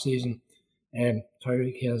in the off-season.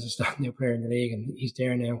 Tyreek Hill is a standout player in the league, and he's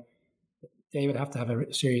there now. They would have to have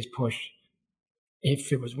a serious push.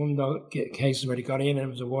 If it was one of those cases where they got in and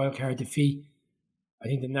it was a wild card defeat, I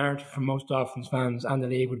think the narrative for most Dolphins fans and the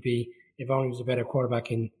league would be, if only was a better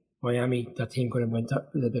quarterback in Miami, that team could have went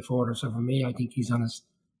up a little bit further. So for me, I think he's honest.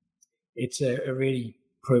 It's a really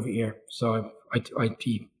prove-it year. So I'd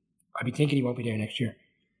be thinking he won't be there next year.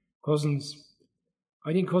 Cousins,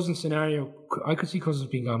 I think Cousins' scenario, I could see Cousins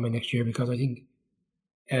being gone by next year, because I think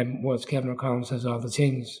what Kevin O'Connell says, all the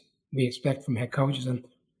things we expect from head coaches. And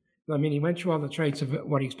he went through all the traits of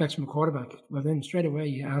what he expects from a quarterback. Well, then straight away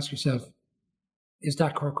you ask yourself, is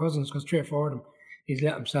that Kirk Cousins? Because 3 or 4 of them, he's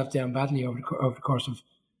let himself down badly over the course of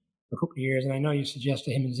a couple of years. And I know you suggest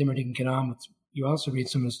that him and Zimmer didn't get on, but you also read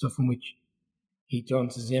some of the stuff in which he done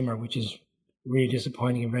to Zimmer, which is really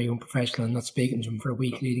disappointing and very unprofessional, and not speaking to him for a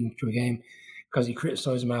week leading to a game, because he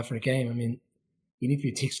criticised him after the game. You need to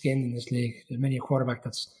be thick-skinned in this league. There's many a quarterback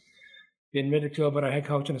that's been ridiculed by their head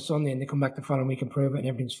coach on a Sunday, and they come back the following week and prove it, and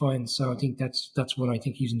everything's fine. So I think that's one. I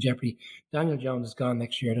think he's in jeopardy. Daniel Jones is gone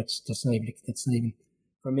next year. That's not even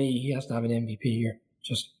for me. He has to have an MVP year.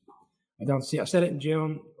 I don't see. I said it in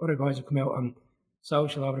June. Other guys have come out on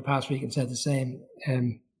social over the past week and said the same.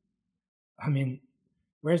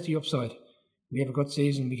 Where's the upside? We have a good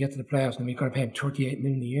season. We get to the playoffs, and we've got to pay him $38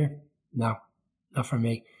 million a year. No. Not for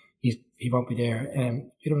me. He won't be there.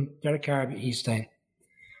 Derek Carr, he's staying.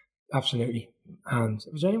 Absolutely. And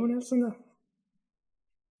was there anyone else in that?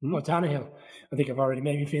 Oh, Tannehill. I think I've already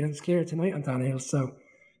made me feeling scared tonight on Tannehill. So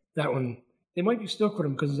that one, they might be stuck with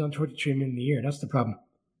him because he's on 33 million a year. That's the problem.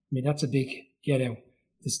 I mean, that's a big get out.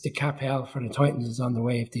 The cap hell for the Titans is on the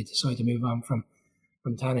way if they decide to move on from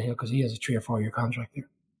Tannehill, because he has a 3 or 4 year contract there.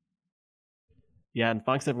 Yeah, and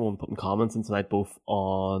thanks to everyone putting comments in tonight, both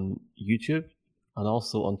on YouTube and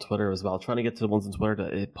also on Twitter as well. Trying to get to the ones on Twitter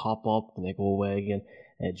that pop up and they go away again.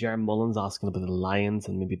 Jer Mullins asking about the Lions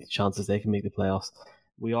and maybe the chances they can make the playoffs.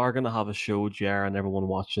 We are going to have a show, Jer, and everyone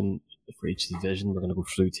watching for each division. We're going to go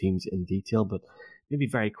through teams in detail, but maybe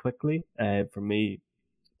very quickly. For me,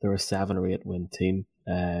 they're a 7 or 8 win team,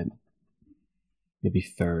 maybe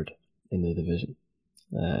third in the division.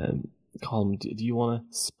 Colm, do you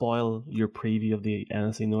want to spoil your preview of the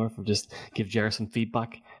NFC North or just give Jer some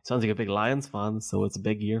feedback? Sounds like a big Lions fan, so it's a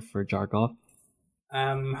big year for Jared Goff.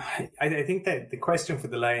 I think that the question for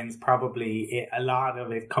the Lions, probably a lot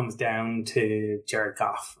of it comes down to Jared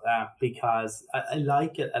Goff, because I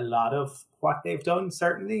like a lot of what they've done,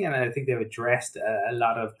 certainly, and I think they've addressed a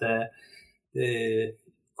lot of the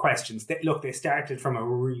questions. They started from a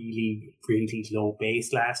really, really low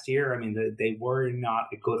base last year. I mean, they were not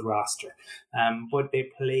a good roster, but they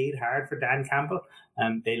played hard for Dan Campbell.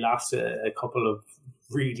 They lost a couple of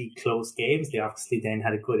really close games. They obviously then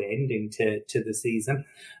had a good ending to the season.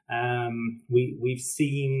 We've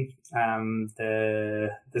seen the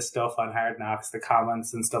stuff on Hard Knocks, the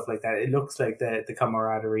comments and stuff like that. It looks like the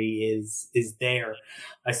camaraderie is there.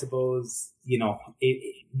 I suppose,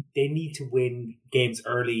 they need to win games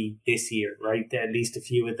early this year, right? At least a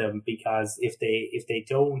few of them, because if they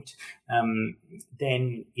don't,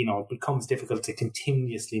 then it becomes difficult to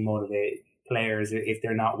continuously motivate players if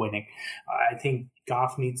they're not winning. I think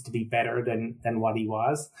Goff needs to be better than what he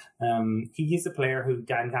was. He is a player who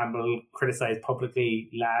Dan Campbell criticized publicly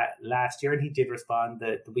last year, and he did respond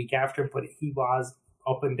the week after, but he was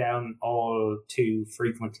up and down all too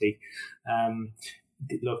frequently.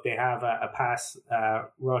 Look, they have a pass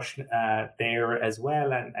rush there as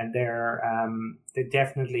well, and they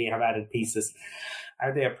definitely have added pieces.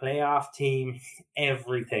 Are they a playoff team?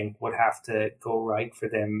 Everything would have to go right for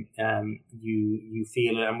them. You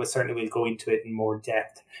feel it, and we certainly will go into it in more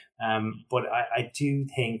depth. But I do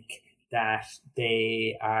think that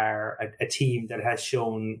they are a team that has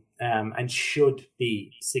shown and should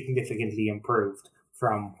be significantly improved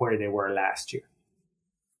from where they were last year.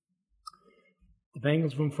 The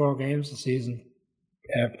Bengals won 4 games this season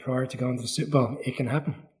prior to going to the Super Bowl. It can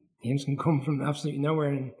happen. Teams can come from absolutely nowhere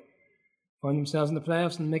and find themselves in the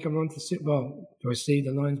playoffs and make a run to the Super Bowl. Do I see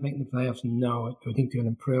the Lions making the playoffs? No. Do I think they'll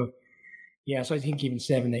improve? Yeah, so I think even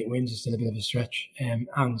 7-8 wins is still a bit of a stretch. And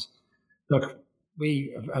look,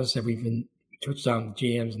 we, as I said, we've been touched on the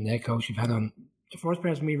GMs and the head coach we've had on. The first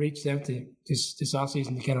person we reached out to this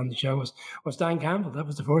off-season to get on the show was Dan Campbell. That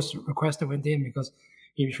was the first request that went in because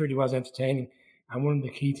he really was entertaining. And one of the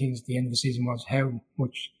key things at the end of the season was how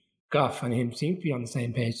much Goff and him seemed to be on the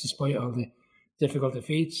same page, despite all the difficult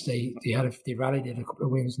defeats. They rallied at a couple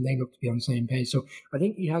of wins and they looked to be on the same page. So I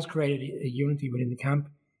think he has created a unity within the camp,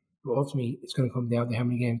 but ultimately it's going to come down to how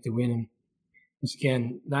many games they win. And this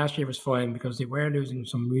again, last year was fine because they were losing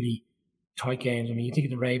some really tight games. I mean, you think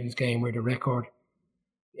of the Ravens game where the record,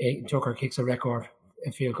 Tucker kicks a record,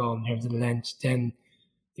 a field goal in terms of the length. Then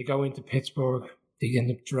they go into Pittsburgh. They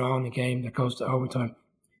end up drawing a game that goes to overtime.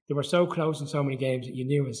 They were so close in so many games that you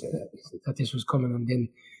knew that this was coming. And then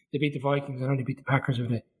they beat the Vikings. I know they beat the Packers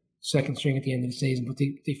with a second string at the end of the season, but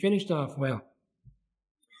they finished off well.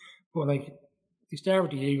 But they start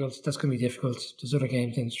with the Eagles. That's going to be difficult. There's other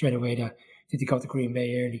games then straight away that they go to Green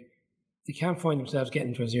Bay early. They can't find themselves getting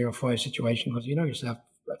into a 0-5 situation because you know yourself,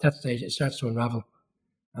 at that stage it starts to unravel.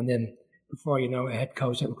 And then before you know, a head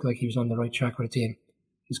coach that looked like he was on the right track with a team.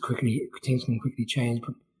 Things can quickly change.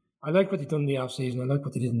 But I like what they've done in the offseason. I like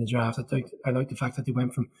what they did in the draft. I like the fact that they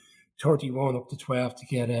went from 31 up to 12 to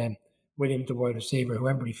get Williams, the wide receiver, who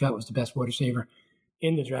everybody felt was the best wide receiver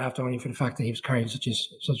in the draft, only for the fact that he was carrying such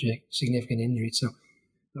a significant injury. So,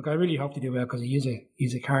 look, I really hope they do well because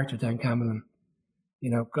he's a character, Dan Campbell.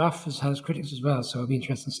 And, Goff has had his critics as well, so it'll be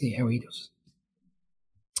interesting to see how he does.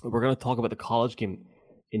 We're going to talk about the college game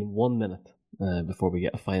in 1 minute before we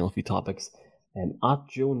get a final few topics. At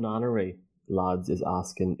Joe Nannery, lads, is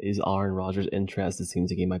asking, is Aaron Rodgers interested? Seems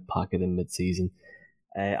like he might pack it in mid-season.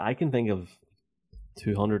 I can think of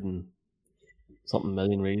 200 and something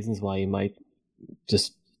million reasons why he might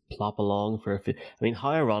just plop along for a few. I mean,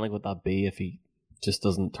 how ironic would that be if he just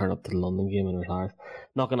doesn't turn up to the London game and retires?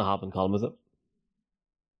 Not going to happen, Colm, is it?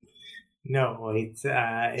 No, it's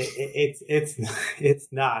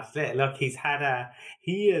not. Look,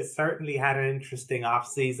 he has certainly had an interesting off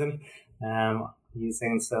season.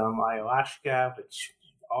 Using some ayahuasca, which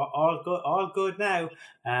all good now.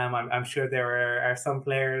 I'm sure there are some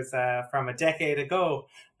players from a decade ago,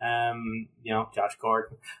 Josh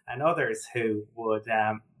Gordon and others who would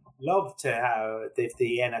love to have if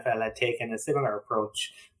the NFL had taken a similar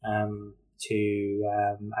approach at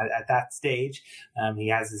that stage. He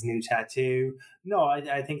has his new tattoo. No,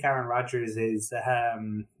 I think Aaron Rodgers is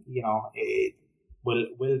it'll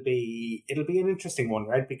be an interesting one,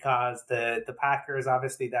 right? Because the Packers,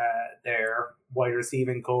 obviously their wide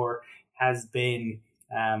receiving core has been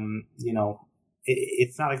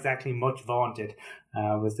it's not exactly much vaunted.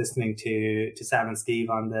 I was listening to Sam and Steve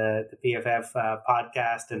on the PFF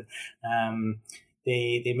podcast, and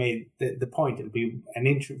they made the point. It'll be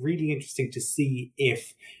really interesting to see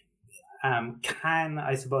if can,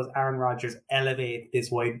 I suppose, Aaron Rodgers elevate this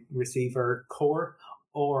wide receiver core,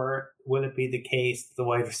 or will it be the case that the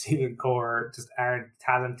wide receiver core just aren't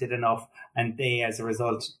talented enough and they, as a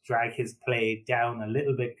result, drag his play down a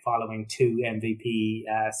little bit following 2 MVP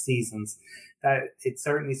seasons? That it's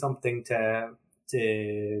certainly something to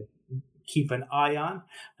keep an eye on.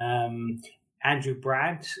 Andrew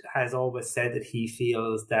Brandt has always said that he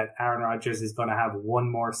feels that Aaron Rodgers is going to have one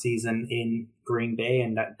more season in Green Bay,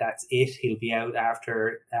 and that's it. He'll be out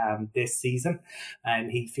after this season,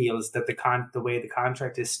 and he feels that the way the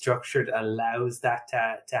contract is structured allows that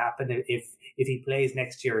to happen. If he plays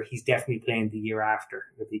next year, he's definitely playing the year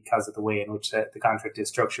after because of the way in which the contract is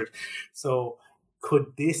structured. So,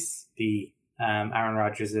 could this be Aaron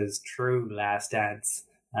Rodgers' true last dance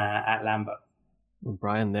at Lambeau? Well,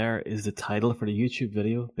 Brian, there is the title for the YouTube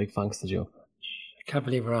video. Big thanks to Joe. I can't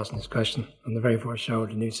believe we're asking this question on the very first show of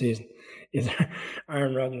the new season. Is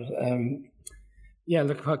Aaron Rodgers? Yeah,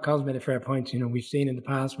 look, Colin's made a fair point. We've seen in the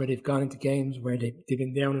past where they've gone into games where they've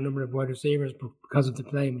been down a number of wide receivers, but because of the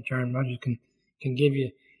play which Aaron Rodgers can give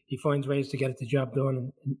you, he finds ways to get the job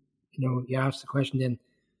done. And you ask the question then,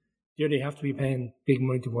 do they have to be paying big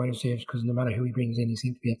money to wide receivers? Because no matter who he brings in, he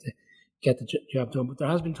seems to be able to get the job done. But there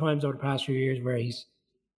has been times over the past few years where he's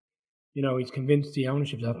convinced the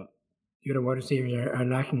ownership that the other wide receivers are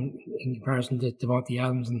lacking in comparison to Davante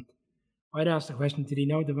Adams. And I'd ask the question, did he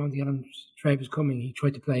know Davante Adams' trade was coming? He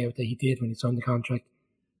tried to play out that he did when he signed the contract.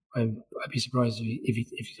 I'd be surprised if he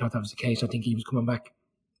thought that was the case. I think he was coming back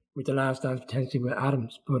with the last dance potentially with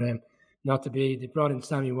Adams, but not to be. They brought in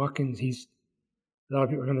Sammy Watkins. A lot of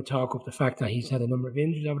people are going to talk up the fact that he's had a number of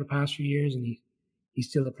injuries over the past few years, and he's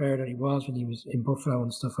still the player that he was when he was in Buffalo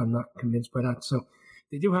and stuff. I'm not convinced by that. So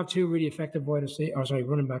they do have two really effective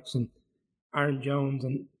running backs, and Aaron Jones,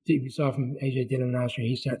 and we saw from AJ Dillon last year,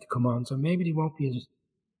 he started to come on. So maybe they won't be as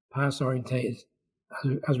pass orientated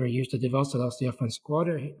as we're used to. They've also lost the offensive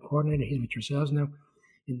coordinator. He's with yourselves now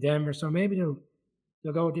in Denver. So maybe they'll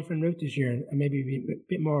go a different route this year and maybe be a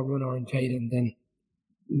bit more run orientated, and then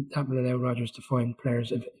that will allow Rodgers to find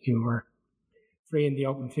players who were free in the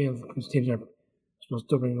open field, because teams are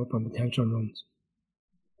doubling up on potential runs.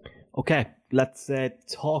 Okay, let's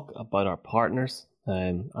talk about our partners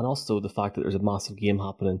and also the fact that there's a massive game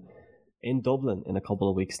happening in Dublin in a couple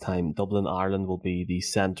of weeks' time. Dublin, Ireland will be the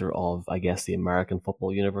centre of, I guess, the American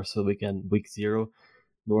football universe for the weekend. Week 0,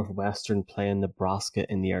 Northwestern playing Nebraska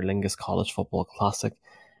in the Aer Lingus College Football Classic.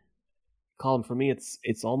 Colin, for me,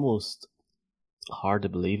 it's almost hard to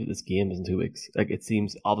believe that this game is in 2 weeks. Like, it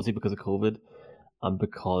seems, obviously because of COVID and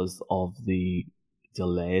because of the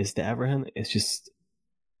delays to everything, it's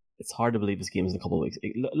hard to believe this game is in a couple of weeks.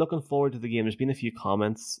 Looking forward to the game. There's been a few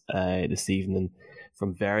comments this evening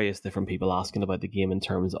from various different people asking about the game in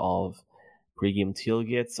terms of pre-game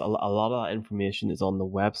tailgates. A lot of that information is on the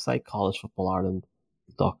website,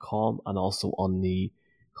 collegefootballireland.com, and also on the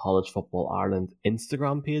College Football Ireland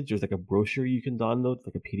Instagram page. There's like a brochure you can download,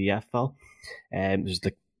 like a PDF file. There's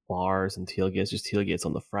like bars and tailgates, just tailgates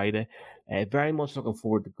on the Friday. Very much looking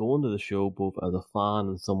forward to going to the show, both as a fan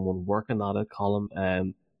and someone working at it,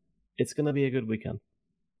 Colin. It's going to be a good weekend.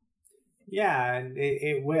 Yeah,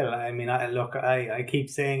 it will. I mean, I keep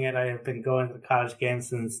saying it. I have been going to the college games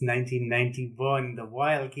since 1991, the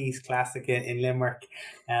Wild Geese Classic in Limerick.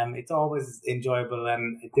 It's always enjoyable,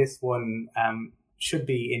 and this one should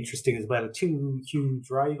be interesting as well. 2 huge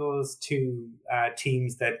rivals, 2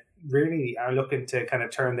 teams that really are looking to kind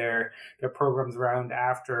of turn their programs around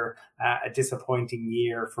after a disappointing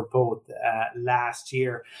year for both last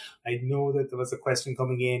year. I know that there was a question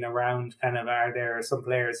coming in around kind of, are there some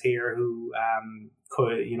players here who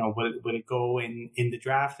will it go in the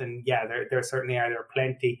draft? And yeah, there certainly are. There are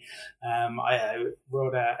plenty. I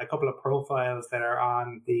wrote a couple of profiles that are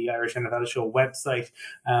on the Irish NFL Show website.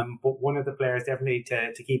 But one of the players definitely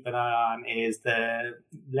to keep an eye on is the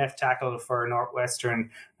left tackle for Northwestern,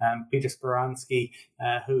 Peter Skoronski,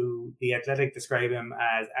 who the Athletic describe him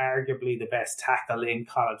as arguably the best tackle in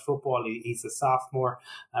college football. He's a sophomore,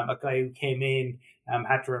 a guy who came in,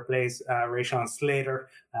 had to replace Rashawn Slater.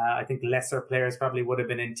 I think lesser players probably would have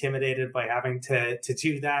been intimidated by having to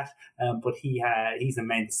do that, but he's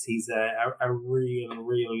immense. He's a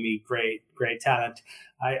really great talent.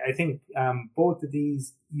 I think both of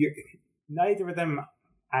these, neither of them,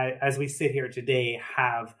 as we sit here today,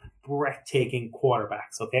 have breathtaking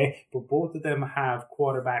quarterbacks, okay? But both of them have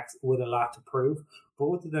quarterbacks with a lot to prove.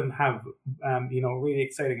 Both of them have, really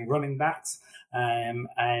exciting running backs,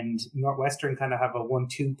 and Northwestern kind of have a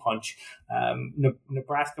 1-2 punch.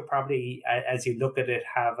 Nebraska probably, as you look at it,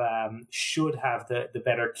 should have the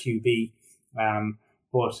better QB,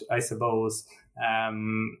 but I suppose,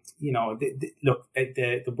 look at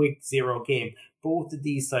the week 0 game. Both of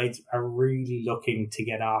these sides are really looking to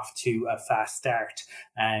get off to a fast start,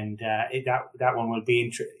 and that one will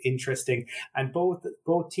be interesting. And both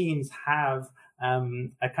teams have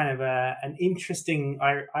a kind of an interesting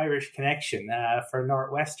Irish connection. For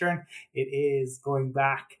Northwestern, it is going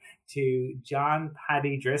back to John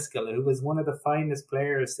Paddy Driscoll, who was one of the finest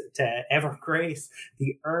players to ever grace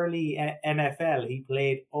the early NFL. He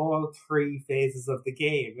played all 3 phases of the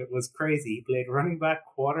game. It was crazy. He played running back,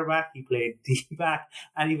 quarterback, he played D-back,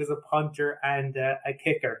 and he was a punter and a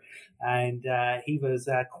kicker. And he was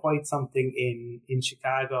quite something in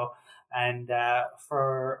Chicago. And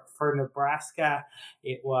for Nebraska,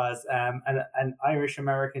 it was an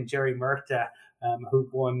Irish-American, Jerry Murta, who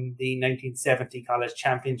won the 1970 college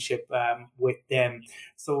championship with them.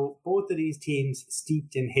 So both of these teams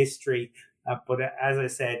steeped in history, but as I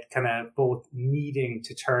said, kind of both needing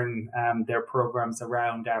to turn their programs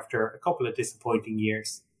around after a couple of disappointing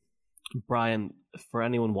years. Brian, for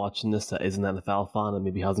anyone watching this that is an NFL fan and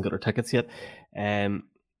maybe hasn't got their tickets yet,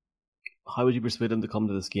 how would you persuade them to come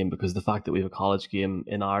to this game? Because the fact that we have a college game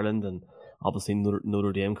in Ireland and obviously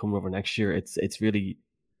Notre Dame coming over next year, it's really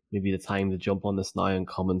maybe the time to jump on this now and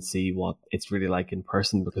come and see what it's really like in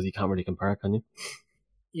person, because you can't really compare it, can you?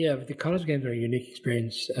 Yeah, but the college games are a unique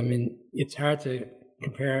experience. I mean, it's hard to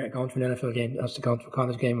compare going to an NFL game as to going to a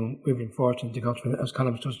college game. And we've been fortunate to go to, as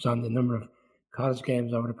Colin touched on, the number of college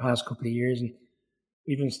games over the past couple of years. And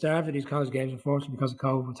we've been starved of these college games, unfortunately, because of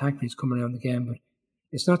COVID. And thankfully, it's coming around the game. But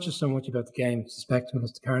it's not just so much about the game. It's the spectacle,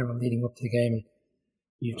 it's the carnival leading up to the game. And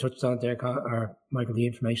you've touched on it there, or Michael, the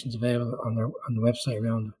information's available on the website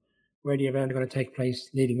around where the event are going to take place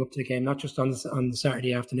leading up to the game, not just on the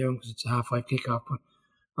Saturday afternoon because it's a 5:30 kickoff, but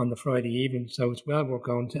on the Friday evening. So it's well worth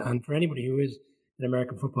going to. And for anybody who is an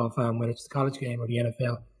American football fan, whether it's the college game or the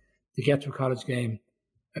NFL, to get to a college game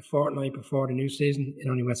a fortnight before the new season, it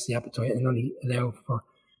only whets the appetite and only allow for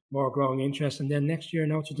more growing interest. And then next year,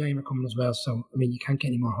 Notre Dame are coming as well. So, I mean, you can't get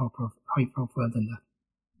any more high profile than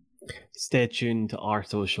that. Stay tuned to our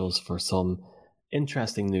socials for some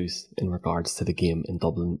interesting news in regards to the game in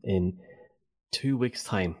Dublin in 2 weeks'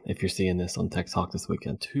 time. If you're seeing this on TikTok this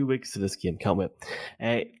weekend, 2 weeks to this game, can't wait.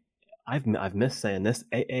 I've missed saying this.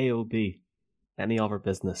 AOB, any other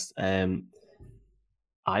business?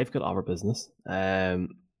 I've got other business.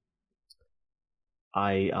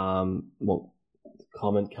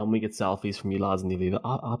 Comment, can we get selfies from you lads and you leave it?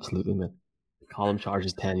 Absolutely, man. Column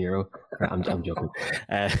charges €10. I'm joking.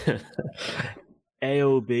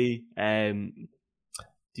 AOB,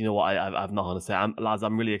 do you know what? I've nothing to say. Lads,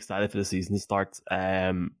 I'm really excited for the season to start.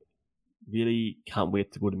 Really can't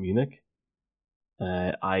wait to go to Munich.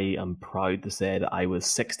 I am proud to say that I was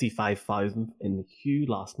 65,000 in the queue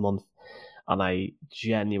last month, and I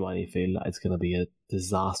genuinely feel that it's going to be a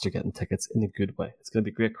disaster getting tickets in a good way. It's going to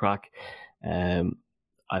be great crack.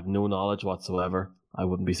 I've no knowledge whatsoever. I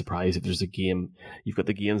wouldn't be surprised if there's a game. You've got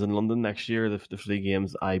the games in London next year, the 3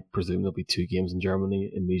 games. I presume there'll be 2 games in Germany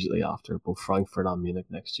immediately after, both Frankfurt and Munich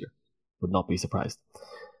next year. Would not be surprised.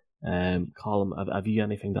 Colin, have you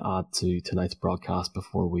anything to add to tonight's broadcast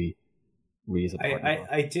before we raise a point?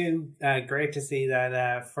 I do. Great to see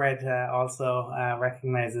that Fred also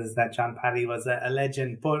recognizes that John Paddy was a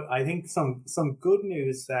legend. But I think some good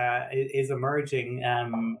news is emerging.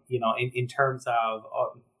 In terms of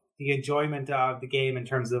the enjoyment of the game in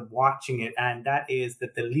terms of watching it, and that is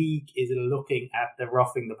that the league is looking at the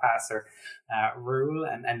roughing the passer rule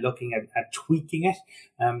and looking at tweaking it.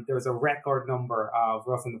 There was a record number of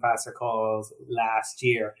roughing the passer calls last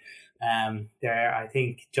year. There, I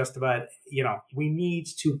think just about, we need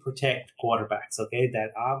to protect quarterbacks. Okay,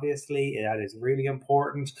 that obviously that is really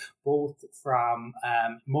important, both from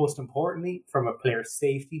most importantly from a player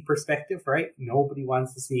safety perspective, right? Nobody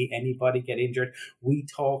wants to see anybody get injured. We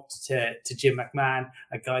talked to Jim McMahon,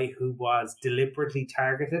 a guy who was deliberately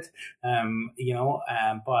targeted, by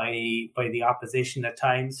the opposition at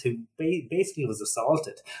times, who basically was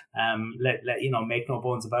assaulted. Make no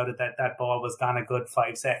bones about it, that ball was gone a good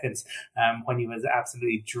 5 seconds. When he was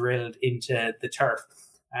absolutely drilled into the turf.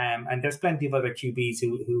 And there's plenty of other QBs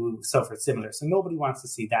who suffered similar. So nobody wants to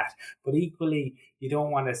see that. But equally, you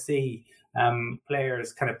don't want to see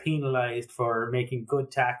players kind of penalized for making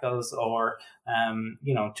good tackles or,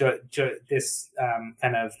 this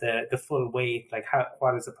kind of the full weight, like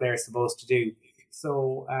what is a player supposed to do?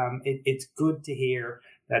 So it's good to hear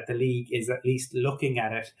that the league is at least looking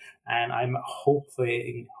at it, and I'm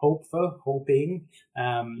hoping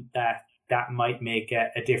that might make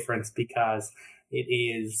a difference, because it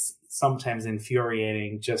is sometimes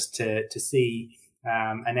infuriating just to see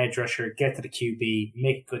an edge rusher get to the QB,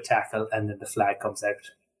 make a good tackle, and then the flag comes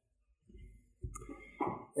out.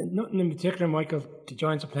 Nothing in particular, Michael. The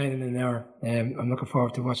Giants are playing in an hour. I'm looking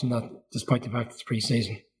forward to watching that, despite the fact it's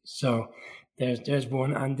pre-season. So there's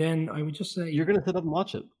one, and then I would just say you're going to sit up and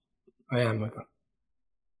watch it. I am, Michael.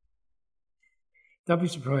 Don't be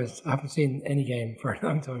surprised. I haven't seen any game for a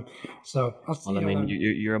long time, so I'll see. Well, I mean,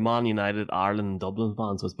 you're a Man United, Ireland, Dublin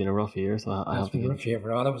fan, so it's been a rough year. So I have to. It's been a rough year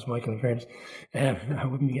for all of us, Michael. In fairness, I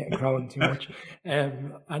wouldn't be getting crowing too much.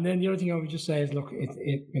 And then the other thing I would just say is, look,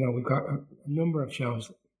 we've got a number of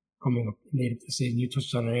shows coming up later this season. You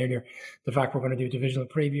touched on it earlier. The fact we're going to do divisional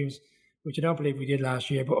previews, which I don't believe we did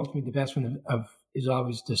last year, but ultimately the best one is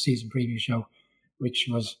always the season preview show, which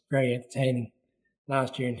was very entertaining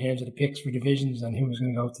last year in terms of the picks for divisions and who was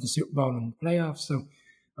going to go to the Super Bowl and the playoffs. So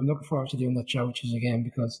I'm looking forward to doing that show, which is, again,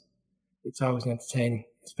 because it's always entertaining,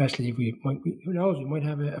 especially if who knows, we might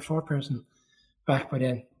have a fourth person back by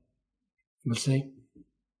then. We'll see.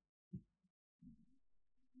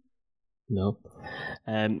 No.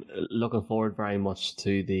 Looking forward very much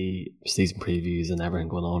to the season previews and everything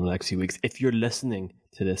going on in the next few weeks. If you're listening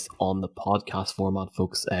to this on the podcast format,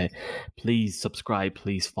 folks, please subscribe,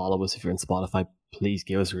 please follow us. If you're in Spotify, please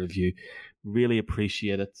give us a review. Really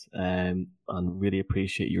appreciate it, and really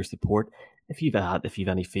appreciate your support. If you've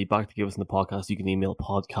any feedback to give us in the podcast, you can email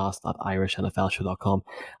podcast@irishnflshow.com.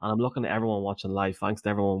 And I'm looking at everyone watching live. Thanks to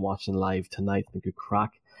everyone watching live tonight. It's been good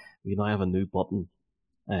crack. We now have a new button,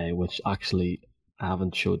 which actually I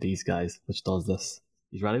haven't showed these guys, which does this.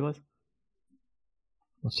 You ready, boys?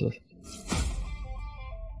 Watch this.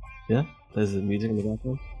 Yeah, there's the music in the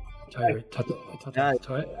background.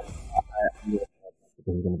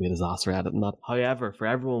 This is going to be a disaster editing that. However, for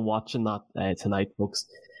everyone watching that tonight, folks,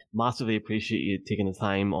 massively appreciate you taking the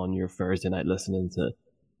time on your Thursday night listening to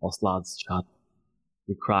us lads chat.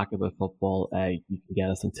 We crack about football. You can get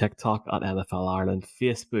us on TikTok at NFL Ireland,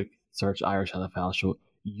 Facebook, search Irish NFL Show,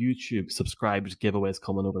 YouTube, subscribe. There's giveaways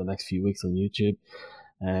coming over the next few weeks on YouTube.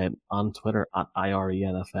 On Twitter at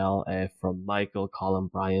IRENFL, from Michael, Colin,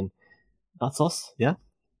 Brian. That's us, yeah?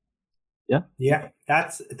 Yeah,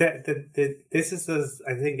 that's this is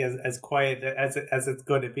as quiet as it's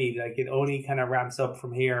going to be. Like, it only kind of ramps up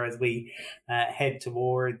from here as we head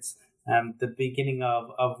towards the beginning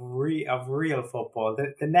of real football.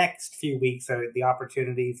 The next few weeks are the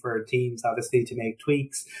opportunity for teams, obviously, to make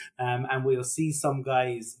tweaks, and we'll see some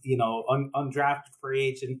guys, undrafted free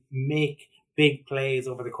agent, make big plays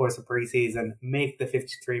over the course of preseason, make the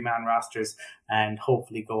 53-man rosters, and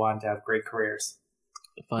hopefully go on to have great careers.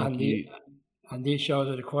 Thank you. And these shows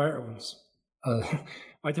are the quieter ones. I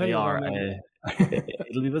tell they you,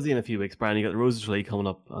 it'll be busy in a few weeks, Brian. You got the Roses League coming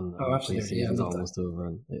up, and season's almost over,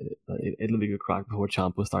 and it'll be a good crack before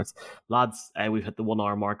Champo starts. Lads, we've hit the 1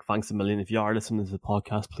 hour mark. Thanks a million. If you are listening to the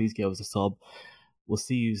podcast, please give us a sub. We'll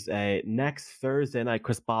see you next Thursday night.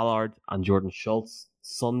 Chris Ballard and Jordan Schultz.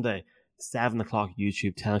 Sunday, 7 o'clock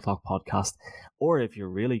YouTube, 10 o'clock podcast, or if you're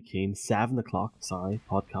really keen, 7 o'clock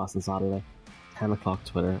podcast on Saturday, 10 o'clock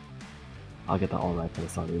Twitter. I'll get that all right for the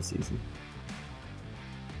start of the season.